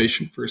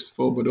patient first of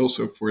all, but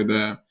also for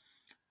the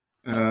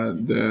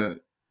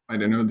I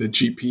don't know, the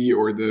GP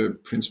or the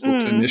principal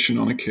clinician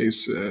on a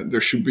case.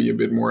 There should be a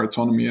bit more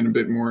autonomy and a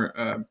bit more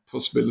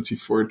possibility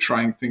for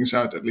trying things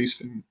out, at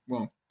least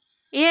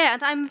Yeah,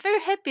 and I'm very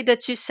happy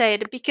that you say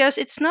it, because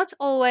it's not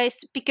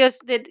always, because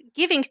the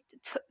giving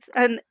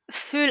an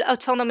full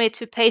autonomy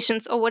to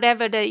patients, or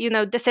whatever,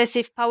 the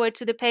decisive power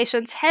to the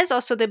patients, has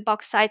also the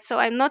back side. So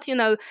I'm not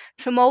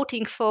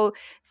promoting for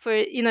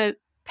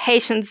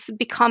patients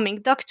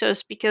becoming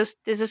doctors, because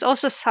this is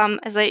also some,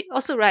 as I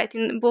also write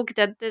in the book,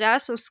 that there are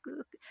some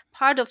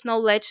part of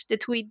knowledge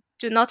that we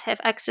do not have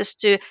access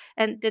to,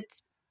 and that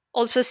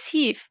also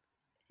Steve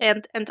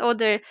and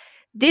other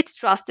did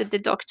trusted the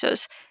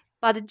doctors.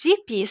 But the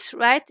GPs,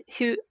 right,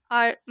 who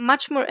are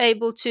much more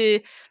able to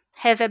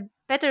have a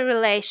better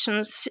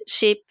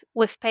relationship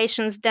with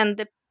patients than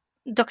the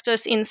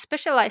doctors in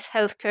specialized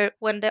healthcare,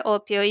 when the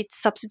opioid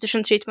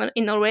substitution treatment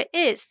in Norway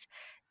is,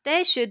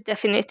 they should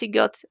definitely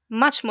get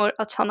much more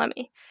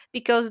autonomy,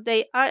 because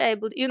they are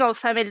able,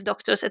 family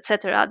doctors,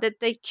 etc., that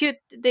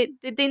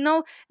they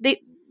know,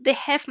 they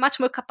have much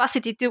more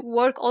capacity to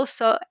work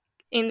also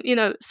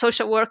in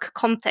social work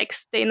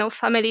context. They know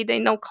family, they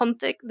know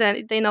context,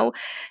 they know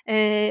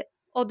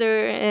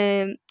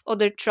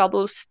other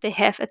troubles they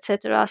have,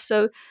 etc.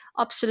 So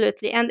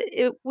absolutely. And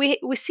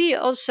we see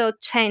also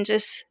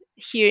changes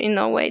here in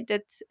Norway,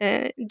 that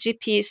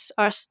GPs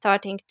are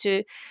starting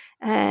to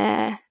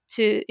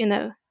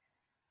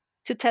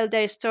to tell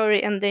their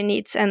story and their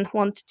needs and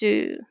want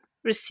to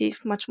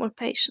receive much more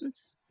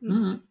patients.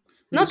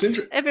 Not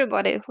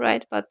everybody,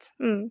 right? But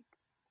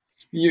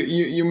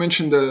you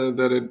mentioned that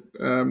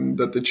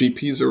the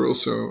GPs are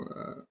also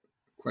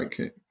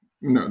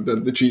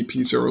that the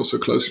GPs are also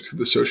closer to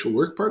the social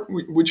work part.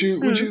 Would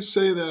you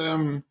say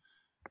that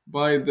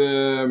by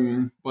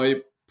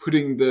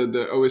putting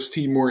the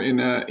OST more in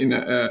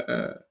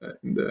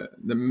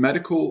the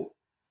medical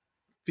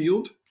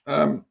field,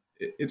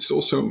 it's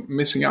also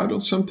missing out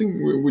on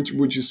something?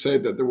 Would you say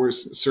that there were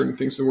certain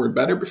things that were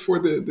better before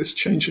this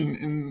change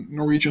in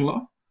Norwegian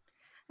law?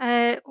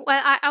 Well,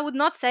 I would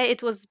not say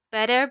it was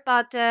better,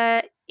 but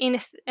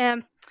in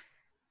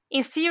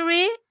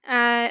theory,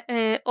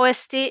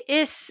 OST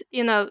is,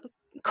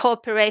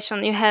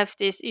 cooperation. You have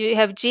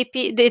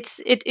GP.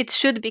 It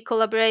should be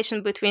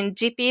collaboration between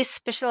GPs,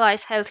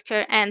 specialized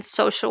healthcare, and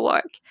social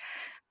work.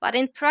 But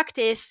in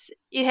practice,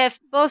 you have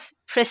both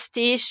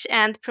prestige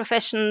and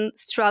profession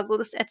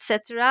struggles,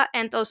 etc.,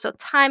 and also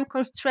time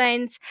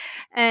constraints.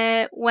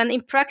 When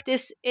in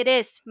practice, it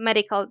is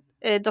medical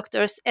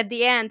doctors at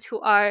the end who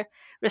are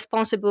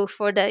responsible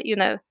for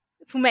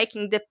for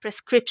making the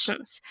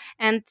prescriptions.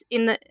 And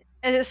in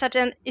such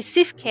an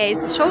Sif case,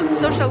 the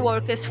social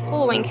workers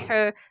following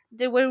her,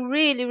 they were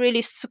really,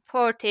 really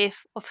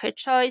supportive of her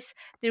choice.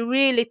 They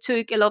really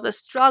took a lot of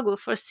struggle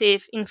for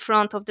Sif in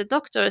front of the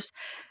doctors.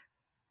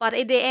 But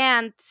at the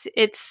end,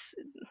 it's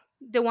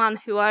the one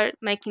who are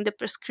making the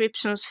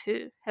prescriptions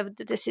who have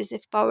the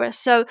decisive power.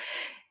 So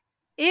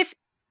if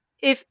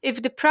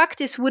the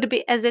practice would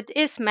be as it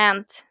is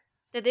meant,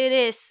 that it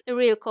is a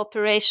real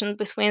cooperation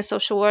between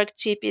social work,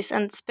 GPs,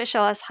 and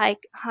specialized high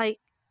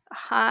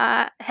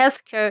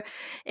healthcare,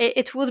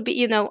 it would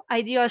be,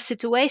 ideal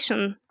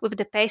situation with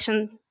the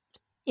patient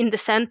in the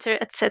center,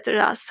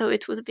 etc. So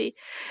it would be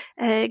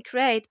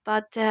great.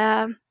 But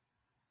and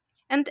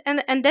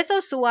that's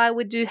also why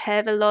we do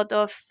have a lot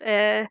of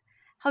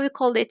how we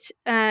call it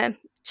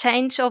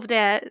change of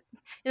the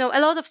a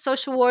lot of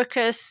social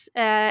workers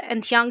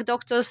and young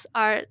doctors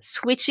are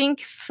switching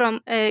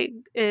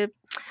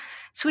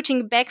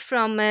back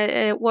from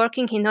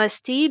working in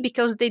OST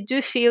because they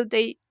do feel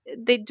they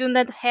do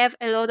not have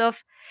a lot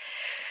of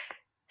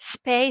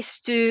space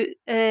to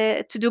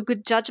do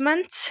good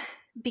judgments,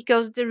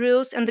 because the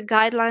rules and the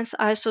guidelines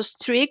are so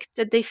strict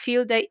that they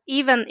feel that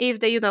even if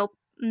they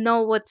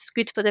know what's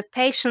good for the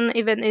patient,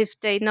 even if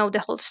they know the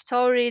whole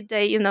story,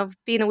 they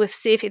been with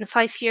Sif in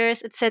 5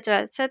 years,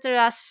 etc.,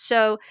 etc.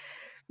 So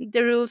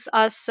the rules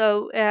are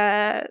so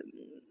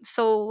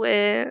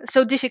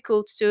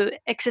difficult to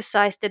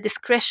exercise the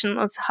discretion,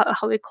 or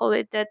how we call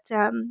it, that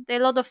a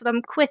lot of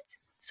them quit.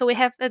 So we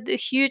have a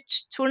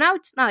huge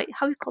turnout now.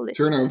 How we call it?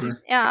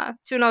 Turnover. Yeah,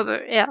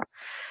 turnover. Yeah.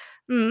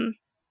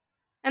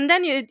 And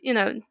then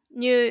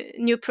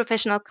new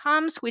professional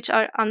comes, which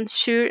are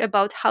unsure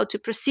about how to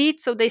proceed,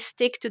 so they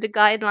stick to the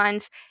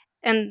guidelines,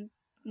 and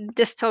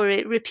the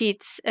story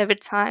repeats every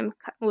time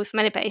with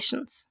many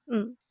patients.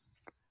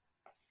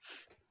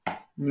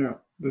 Yeah,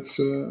 that's.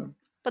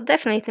 But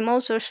definitely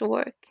more social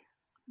work,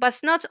 but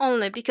not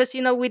only, because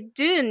we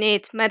do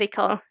need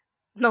medical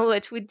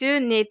knowledge. We do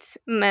need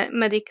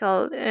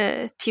medical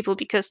people,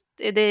 because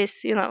it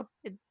is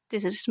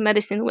this is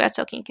medicine we are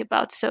talking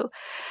about. So.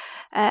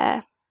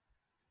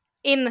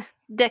 In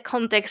the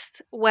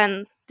context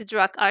when the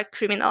drugs are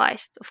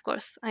criminalized, of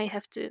course, I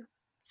have to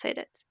say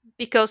that,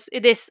 because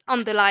it is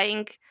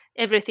underlying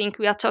everything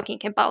we are talking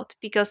about.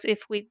 Because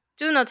if we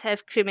do not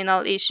have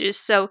criminal issues,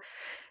 so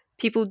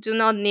people do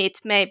not need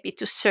maybe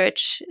to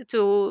search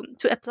to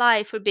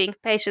apply for being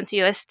patient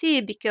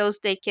UST, because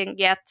they can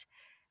get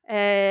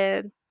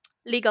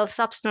legal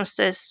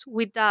substances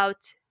without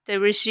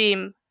the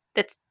regime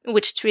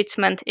which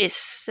treatment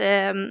is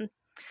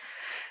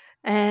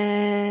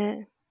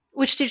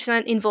which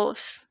treatment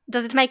involves.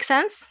 Does it make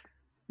sense?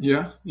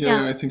 Yeah,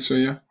 I think so.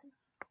 Yeah.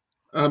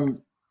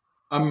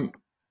 It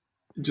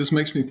just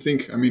makes me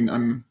think. I mean,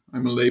 I'm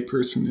a lay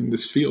person in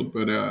this field,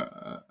 but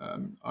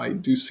I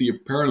do see a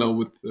parallel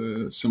with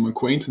some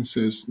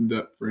acquaintances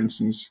that, for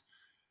instance,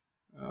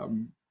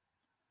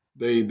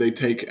 they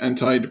take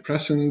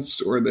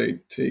antidepressants, or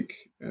they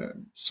take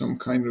some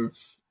kind of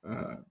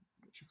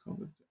what you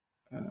call it,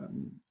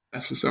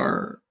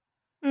 SSRI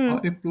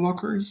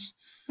blockers.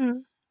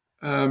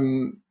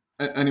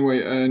 Anyway,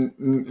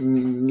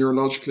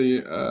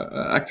 neurologically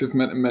active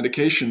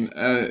medication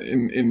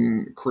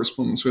in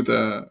correspondence with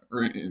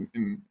or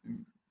in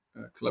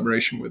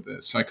collaboration with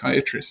a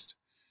psychiatrist,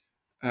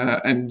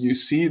 and you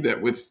see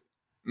that with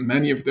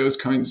many of those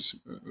kinds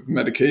of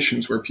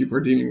medications, where people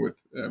are dealing with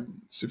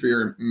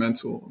severe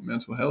mental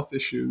health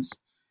issues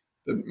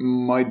that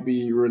might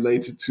be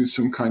related to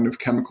some kind of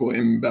chemical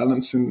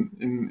imbalance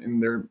in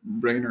their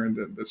brain, or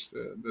that's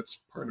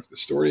part of the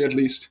story, at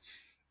least.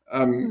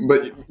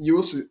 But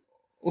you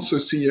also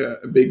see a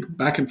big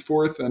back and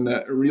forth and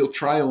a real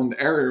trial and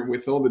error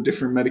with all the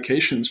different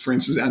medications, for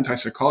instance,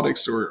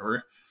 antipsychotics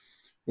or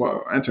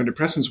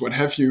antidepressants, what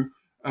have you,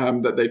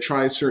 that they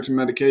try a certain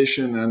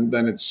medication and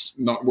then it's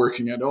not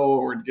working at all,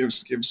 or it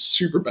gives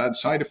super bad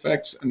side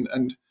effects.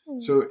 And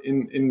So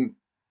in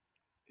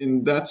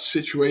that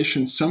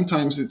situation,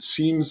 sometimes it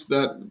seems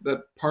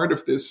that part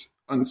of this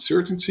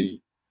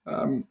uncertainty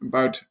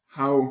about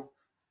how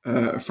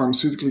a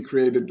pharmaceutically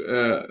created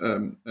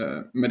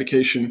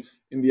medication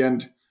in the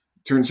end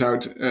turns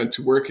out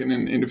to work in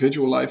an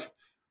individual life,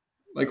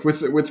 like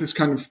with this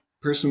kind of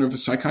person of a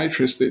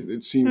psychiatrist,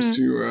 it seems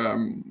to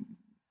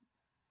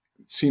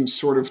it seems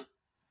sort of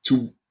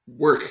to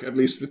work, at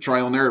least the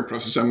trial and error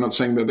process. I'm not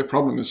saying that the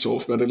problem is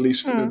solved, but at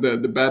least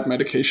the bad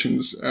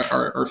medications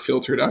are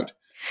filtered out.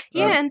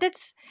 Yeah, and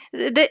that's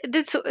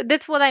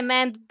what I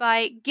meant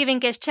by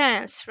giving a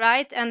chance,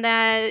 right? And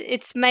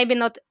it's maybe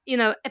not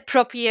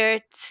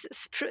appropriate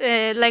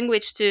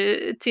language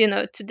to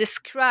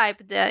describe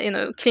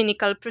the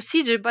clinical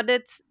procedure, but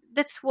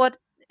that's what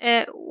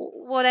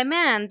I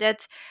meant.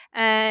 That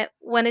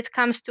when it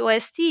comes to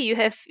OST, you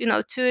have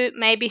 2,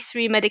 maybe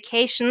 3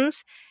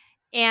 medications,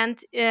 and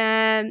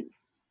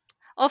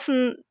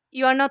often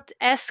you are not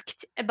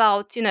asked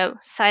about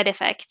side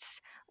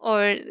effects,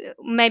 or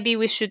maybe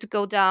we should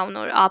go down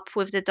or up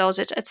with the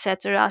dosage,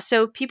 etc.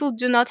 So people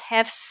do not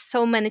have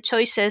so many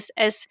choices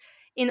as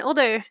in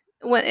other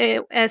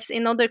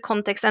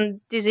contexts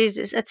and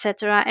diseases,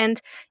 etc.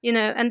 And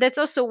that's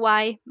also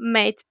why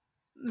made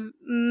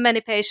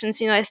many patients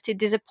ST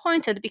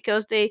disappointed,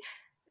 because they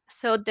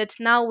thought that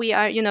now we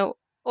are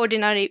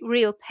ordinary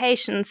real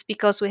patients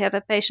because we have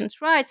a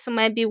patient's right, so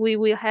maybe we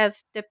will have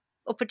the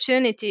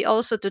opportunity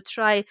also to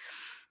try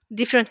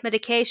different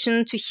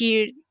medication, to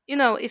hear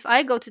if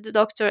I go to the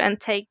doctor and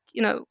take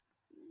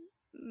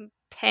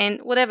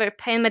whatever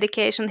pain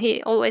medication,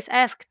 he always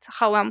asked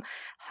how am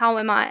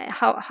I,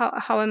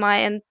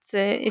 and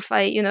if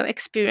I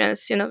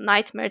experience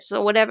nightmares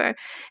or whatever.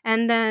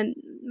 And then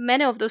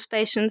many of those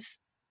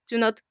patients do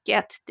not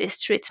get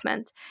this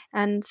treatment,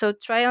 and so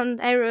trial and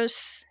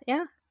errors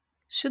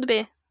should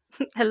be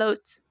allowed.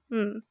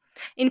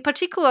 In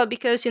particular,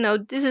 because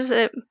this is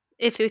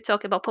if we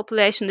talk about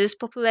population, this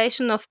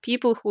population of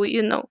people who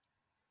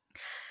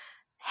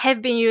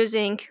have been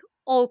using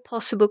all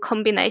possible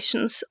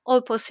combinations,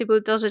 all possible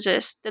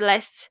dosages the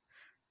last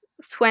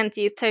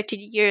 20, 30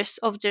 years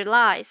of their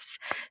lives.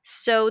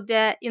 So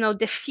that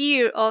the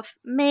fear of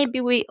maybe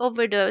we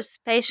overdose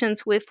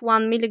patients with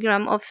 1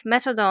 milligram of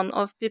methadone,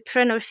 of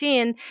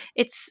buprenorphine,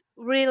 it's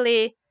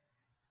really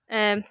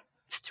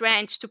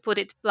strange, to put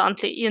it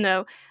bluntly,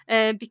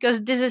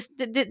 because this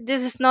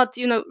is not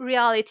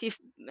reality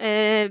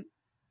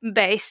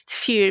based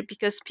fear,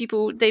 because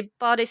people, their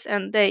bodies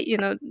and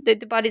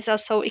the bodies are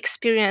so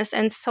experienced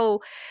and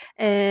so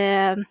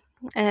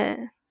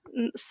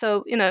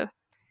so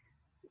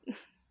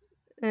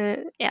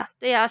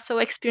they are so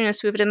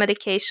experienced with the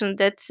medication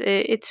that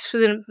it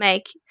shouldn't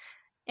make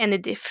any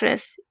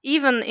difference.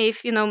 Even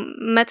if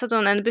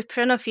methadone and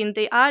buprenorphine,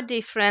 they are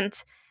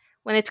different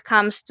when it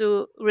comes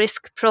to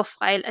risk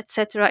profile,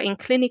 etc., in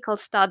clinical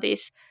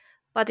studies,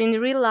 but in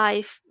real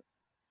life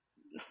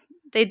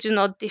they do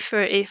not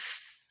differ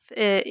if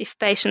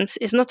patients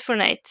is not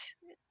phrenate.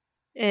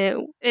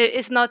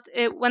 Is not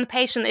When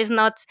patient is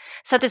not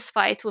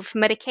satisfied with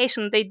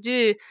medication, they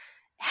do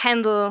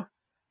handle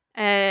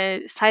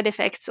side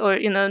effects or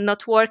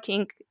not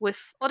working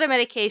with other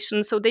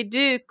medications, so they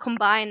do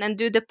combine and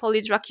do the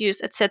polydrug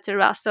use,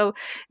 etc. So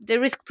the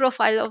risk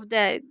profile of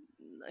the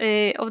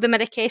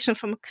medication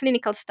from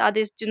clinical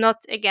studies do not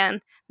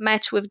again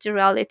match with the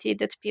reality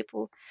that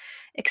people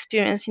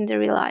experience in the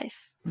real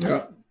life.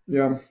 Yeah.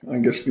 I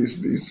guess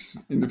these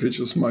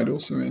individuals might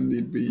also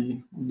indeed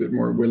be a bit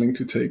more willing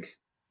to take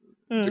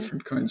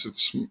different kinds of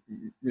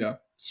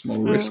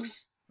small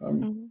risks.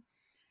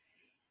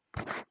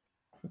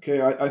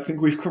 Okay, I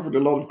think we've covered a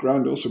lot of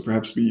ground, also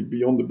perhaps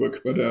beyond the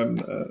book, but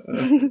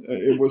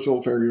it was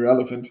all very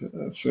relevant.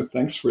 So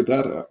thanks for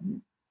that.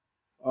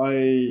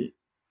 I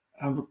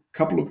have a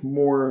couple of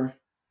more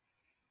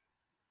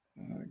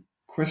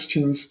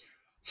questions.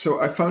 So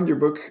I found your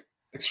book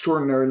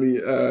extraordinarily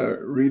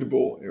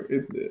readable,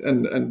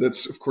 and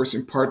that's of course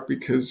in part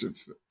because of,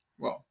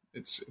 well,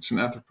 it's an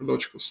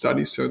anthropological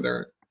study, so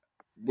there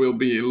will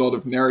be a lot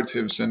of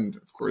narratives, and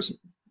of course,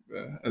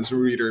 as a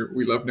reader,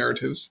 we love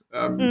narratives.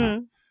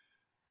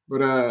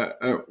 But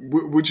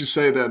would you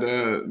say that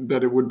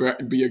it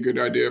would be a good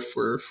idea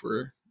for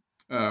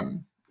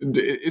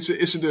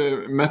is it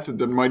a method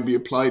that might be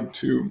applied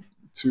to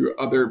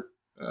other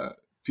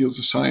fields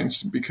of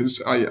science?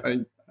 Because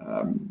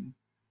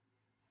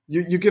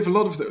you give a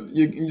lot of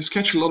you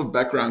sketch a lot of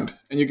background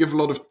and you give a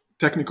lot of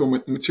technical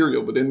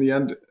material, but in the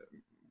end,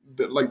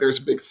 there's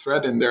a big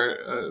thread in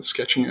there,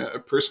 sketching a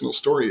personal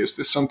story. Is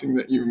this something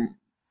that you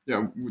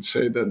would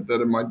say that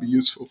it might be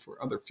useful for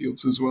other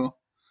fields as well?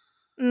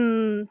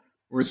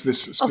 Or is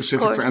this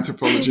specific for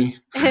anthropology?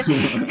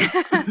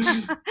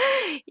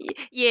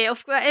 Yeah,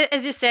 of course.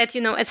 As you said,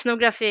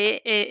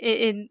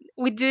 ethnography,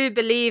 we do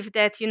believe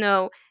that,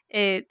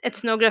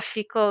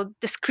 ethnographical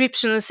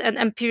descriptions and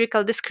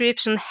empirical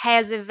description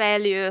has a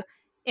value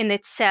in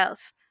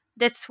itself.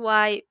 That's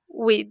why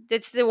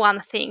that's the one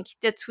thing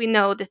that we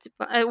know,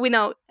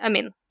 I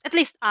mean, at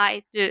least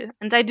I do.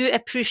 And I do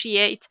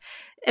appreciate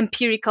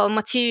empirical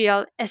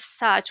material as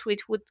such,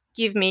 which would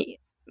give me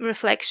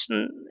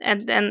reflection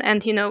and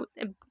a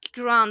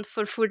ground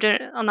for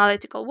further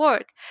analytical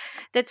work.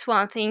 That's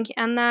one thing.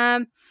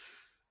 And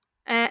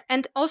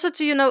also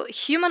to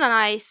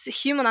humanize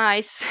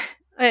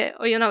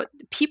or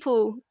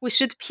people. We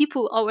should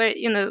people our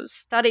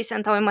studies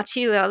and our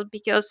material,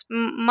 because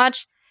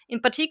much, in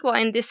particular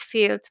in this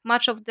field,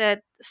 much of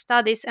the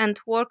studies and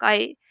work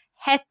I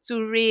had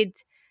to read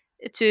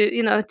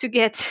to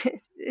get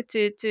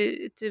to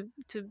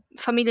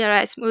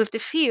familiarize with the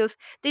field,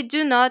 they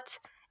do not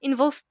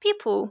involve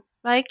people.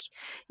 Like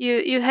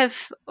you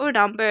have or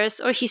numbers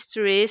or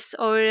histories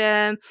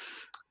or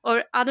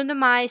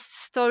anonymized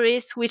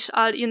stories, which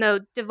are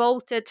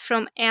devoted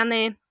from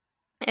any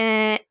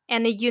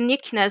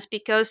uniqueness,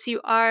 because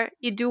you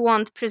do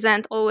want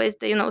present always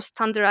the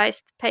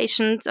standardized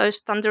patient or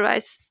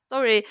standardized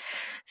story.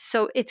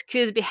 So it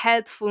could be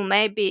helpful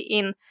maybe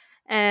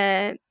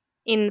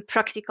in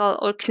practical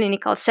or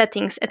clinical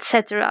settings,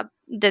 etc.,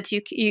 that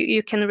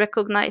you can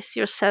recognize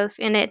yourself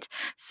in it.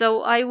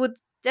 So I would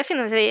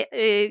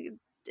definitely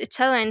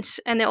challenge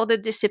any other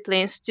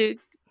disciplines to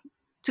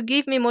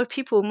give me more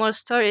people, more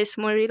stories,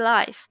 more real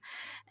life.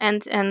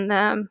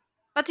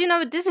 But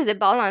this is a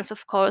balance,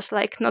 of course,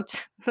 like not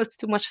not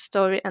too much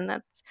story and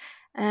that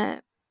uh,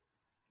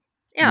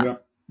 yeah.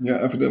 Yeah,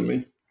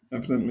 evidently.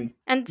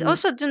 And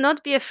also do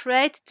not be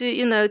afraid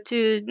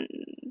to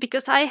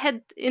because I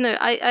had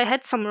I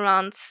had some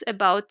rants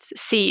about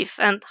SIEF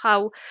and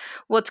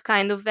what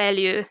kind of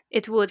value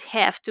it would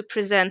have to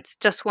present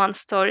just one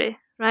story,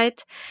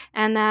 right?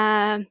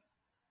 And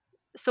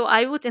so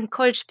I would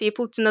encourage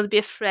people to not be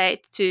afraid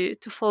to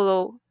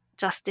follow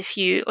just a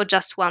few or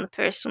just one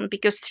person,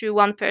 because through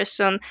one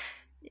person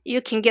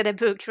you can get a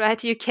book,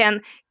 right? You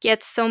can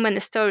get so many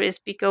stories,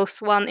 because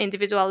one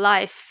individual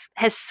life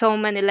has so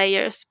many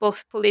layers,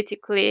 both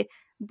politically,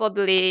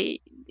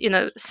 bodily,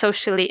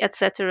 socially,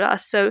 etc.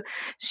 So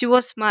she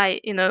was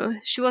my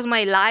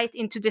light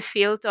into the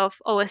field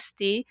of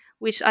OST,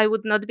 which I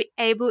would not be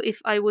able if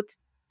I would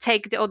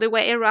take the other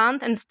way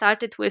around and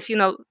start it with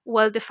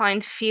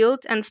well-defined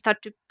field and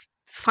start to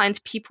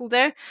find people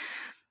there,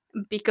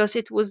 because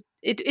it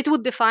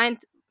would define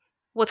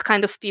what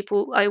kind of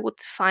people I would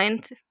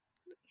find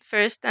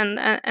first,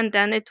 and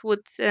then it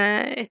would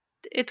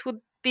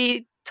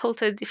be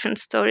totally different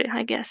story,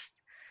 I guess.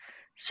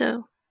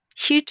 So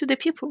here to the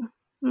people.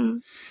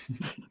 Mm.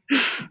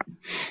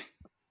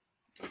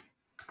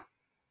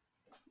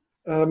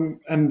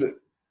 And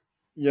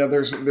yeah,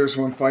 there's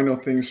one final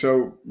thing.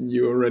 So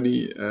you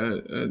already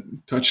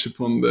touched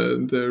upon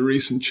the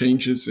recent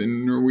changes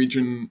in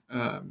Norwegian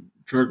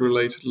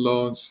drug-related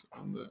laws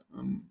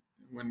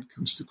when it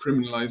comes to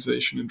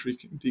criminalization and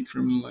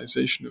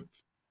decriminalization of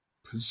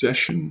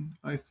possession,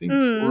 I think,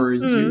 or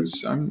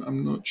use.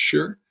 I'm not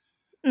sure.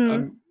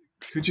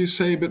 Could you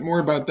say a bit more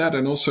about that,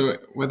 and also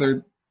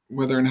whether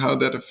and how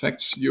that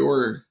affects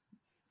your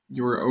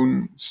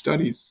own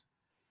studies?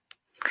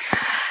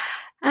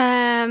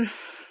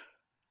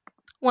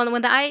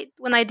 When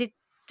I did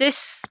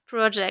this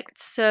project,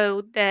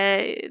 so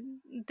the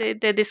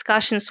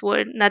discussions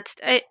were not.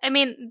 I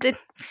mean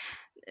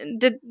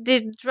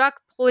the drug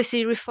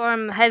policy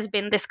reform has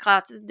been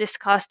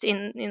discussed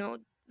in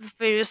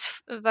various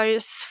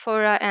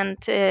fora, and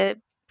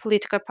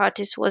political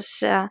parties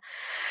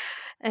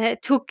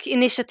took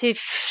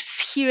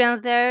initiatives here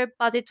and there,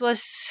 but it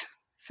was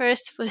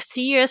first for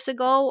 3 years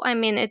ago. I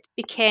mean, it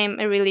became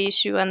a real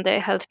issue, and the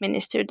health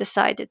minister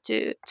decided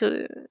to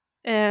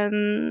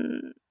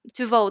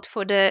vote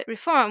for the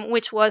reform,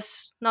 which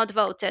was not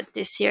voted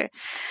this year.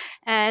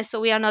 So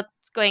we are not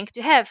going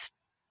to have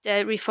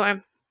the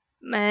reform,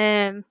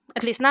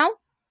 at least now.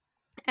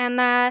 And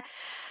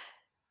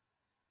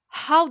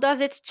how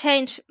does it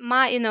change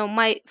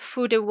my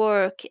further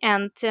work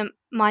and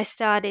my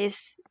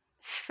studies?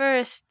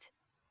 First,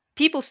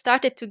 people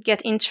started to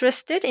get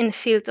interested in the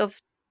field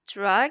of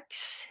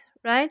drugs,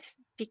 right?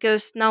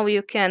 Because now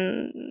you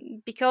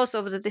can, because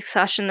of the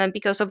discussion and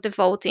because of the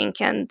voting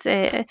and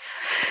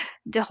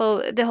the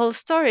whole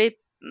story,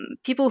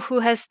 people who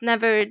has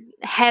never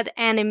had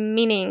any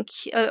meaning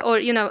or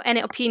any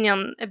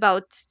opinion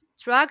about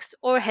drugs,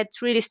 or had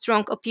really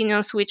strong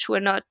opinions which were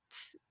not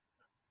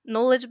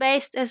knowledge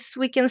based, as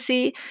we can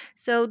see.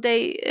 So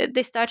they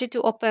started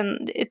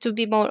to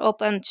be more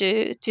open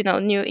to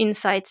new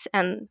insights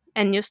and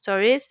new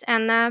stories.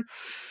 And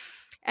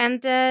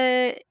in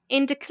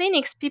the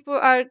clinics, people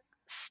are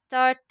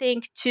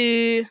starting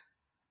to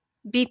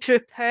be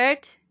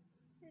prepared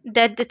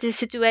that the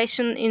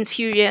situation in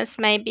few years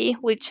maybe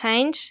will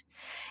change,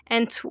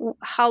 and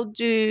how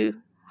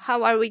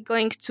are we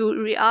going to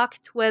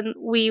react when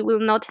we will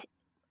not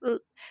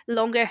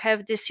longer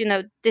have this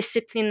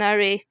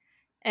disciplinary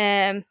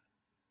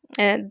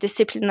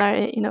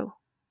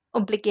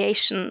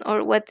obligation,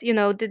 or what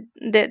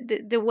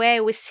the way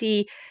we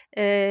see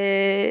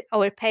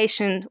our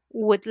patient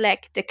would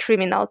lack the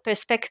criminal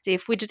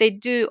perspective, which they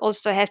do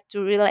also have to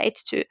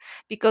relate to,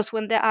 because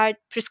when they are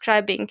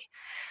prescribing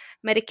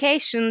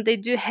medication, they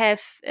do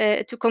have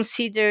to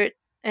consider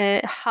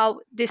how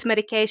this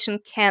medication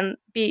can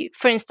be,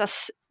 for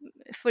instance,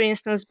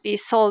 be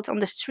sold on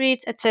the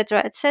streets, etc.,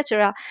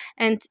 etc.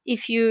 And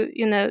if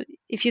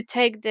if you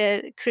take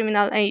the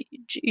criminal and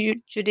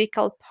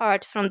judicial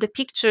part from the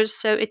pictures,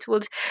 so it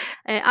would.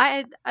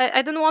 I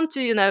don't want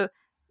to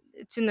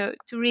to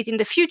read in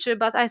the future,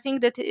 but I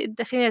think that it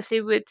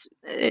definitely would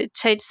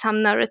change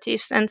some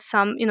narratives and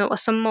some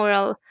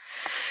moral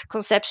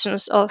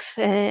conceptions of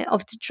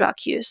the drug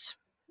use.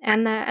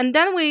 And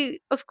then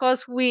we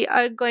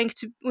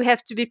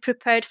have to be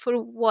prepared for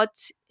what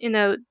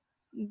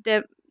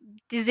the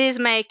disease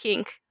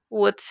making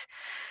would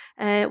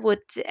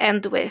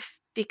end with,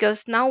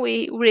 because now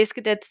we risk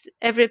that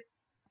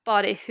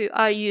everybody who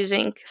are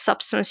using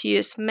substance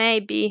use may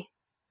be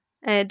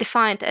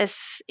defined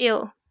as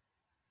ill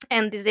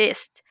and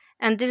diseased.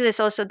 And this is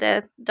also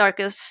the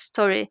darker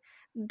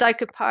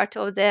part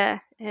of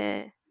the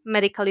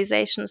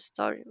medicalization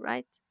story,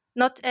 right?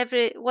 Not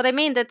everyone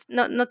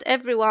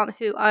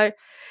who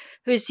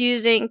is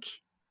using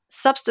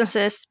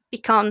substances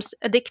becomes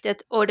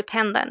addicted or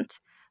dependent.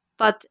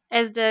 But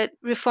as the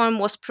reform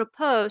was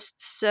proposed,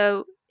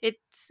 so it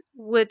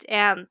would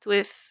end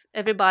with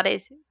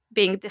everybody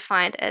being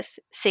defined as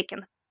sick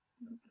and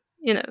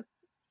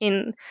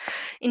in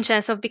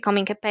chance of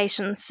becoming a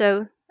patient.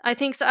 So I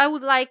think so. I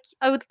would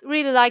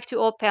really like to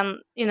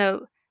open,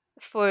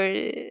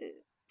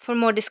 for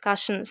more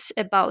discussions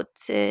about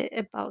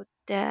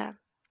the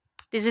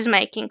disease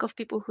making of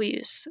people who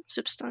use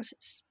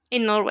substances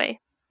in Norway,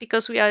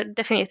 because we are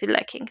definitely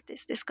lacking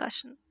this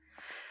discussion.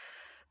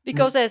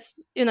 Because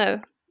as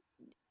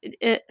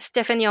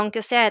Stefan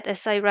Jonke said,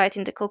 as I write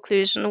in the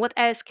conclusion, what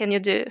else can you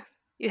do?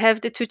 You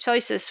have the two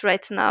choices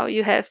right now.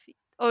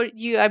 Or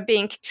you are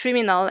being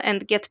criminal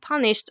and get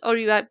punished, or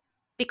you are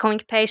becoming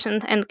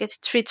patient and get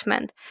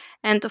treatment.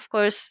 And of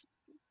course,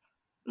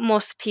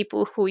 most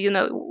people who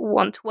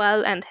want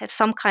well and have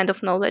some kind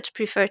of knowledge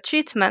prefer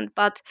treatment.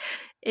 But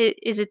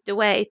is it the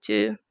way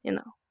to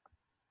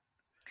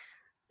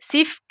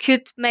Sif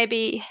could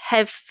maybe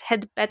have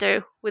had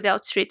better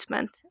without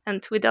treatment,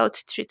 and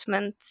without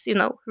treatment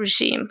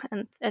regime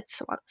and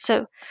so on.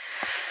 So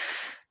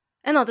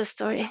another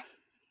story.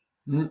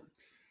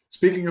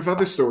 Speaking of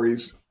other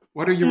stories,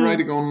 what are you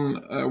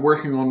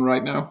working on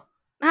right now?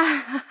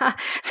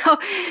 So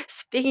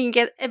speaking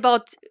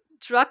about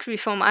drug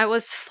reform, I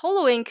was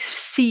following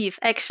Siv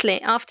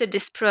actually after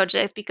this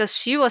project, because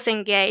she was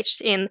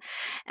engaged in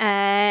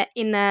a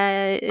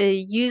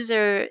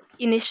user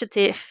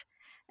initiative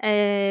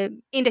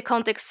in the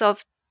context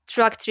of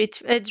drug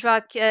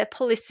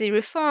policy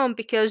reform,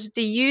 because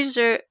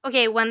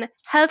when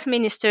health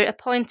minister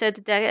appointed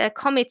the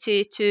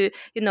committee to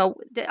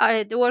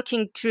the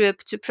working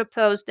group to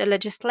propose the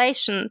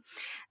legislation,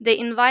 they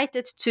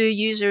invited two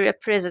user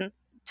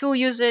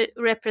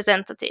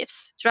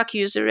representatives, drug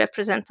user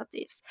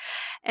representatives,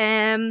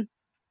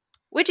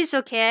 which is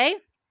okay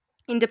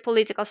in the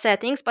political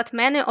settings. But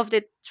many of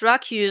the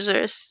drug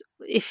users,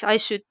 if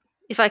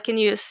I can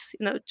use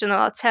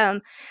general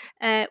term,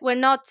 were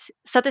not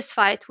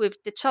satisfied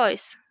with the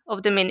choice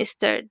of the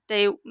minister.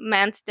 They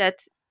meant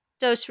that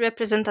those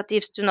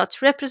representatives do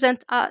not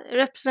represent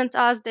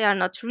us. They are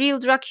not real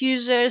drug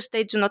users.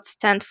 They do not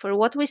stand for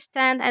what we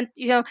stand. And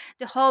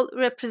the whole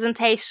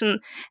representation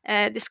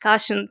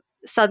discussion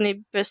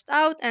suddenly burst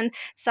out, and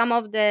some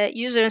of the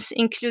users,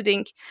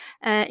 including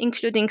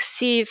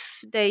Siv,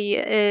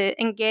 they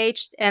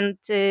engaged and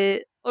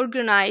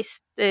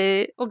organized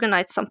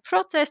some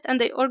protest, and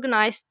they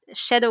organized a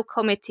shadow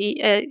committee,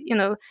 a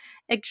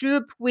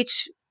group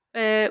which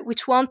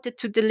wanted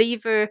to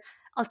deliver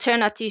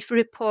alternative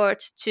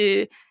report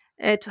to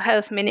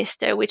health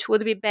minister, which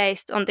would be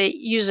based on the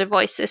user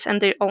voices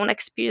and their own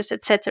experience,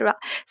 etc.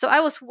 So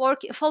I was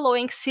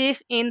following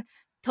Siv in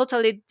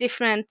totally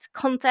different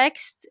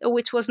context,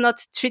 which was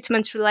not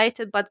treatment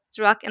related, but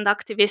drug and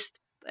activist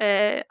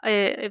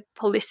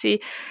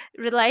policy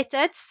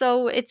related.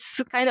 So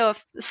it's kind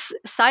of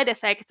side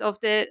effect of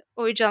the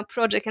original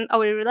project and our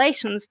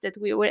relations that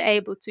we were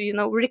able to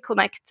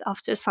reconnect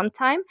after some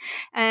time.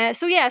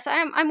 So yes,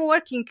 I'm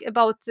working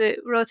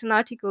wrote an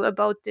article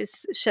about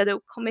this shadow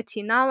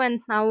committee now,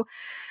 and now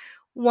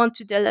want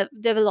to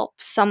develop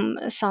some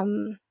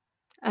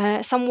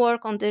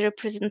work on the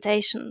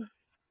representation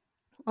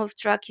of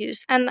drug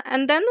use, and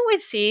then we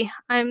see.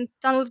 I'm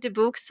done with the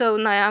book, so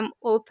now I'm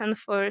open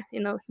for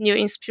new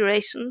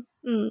inspiration.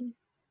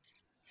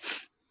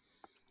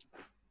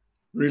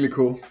 Really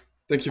cool.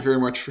 Thank you very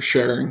much for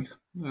sharing.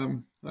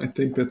 I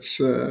think that's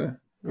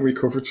we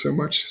covered so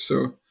much.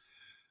 So,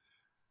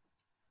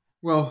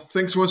 well,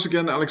 thanks once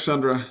again,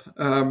 Alexandra,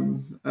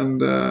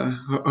 and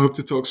hope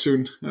to talk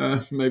soon.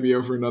 Maybe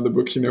over another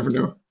book. You never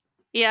know.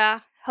 Yeah,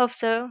 hope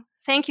so.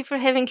 Thank you for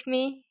having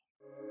me.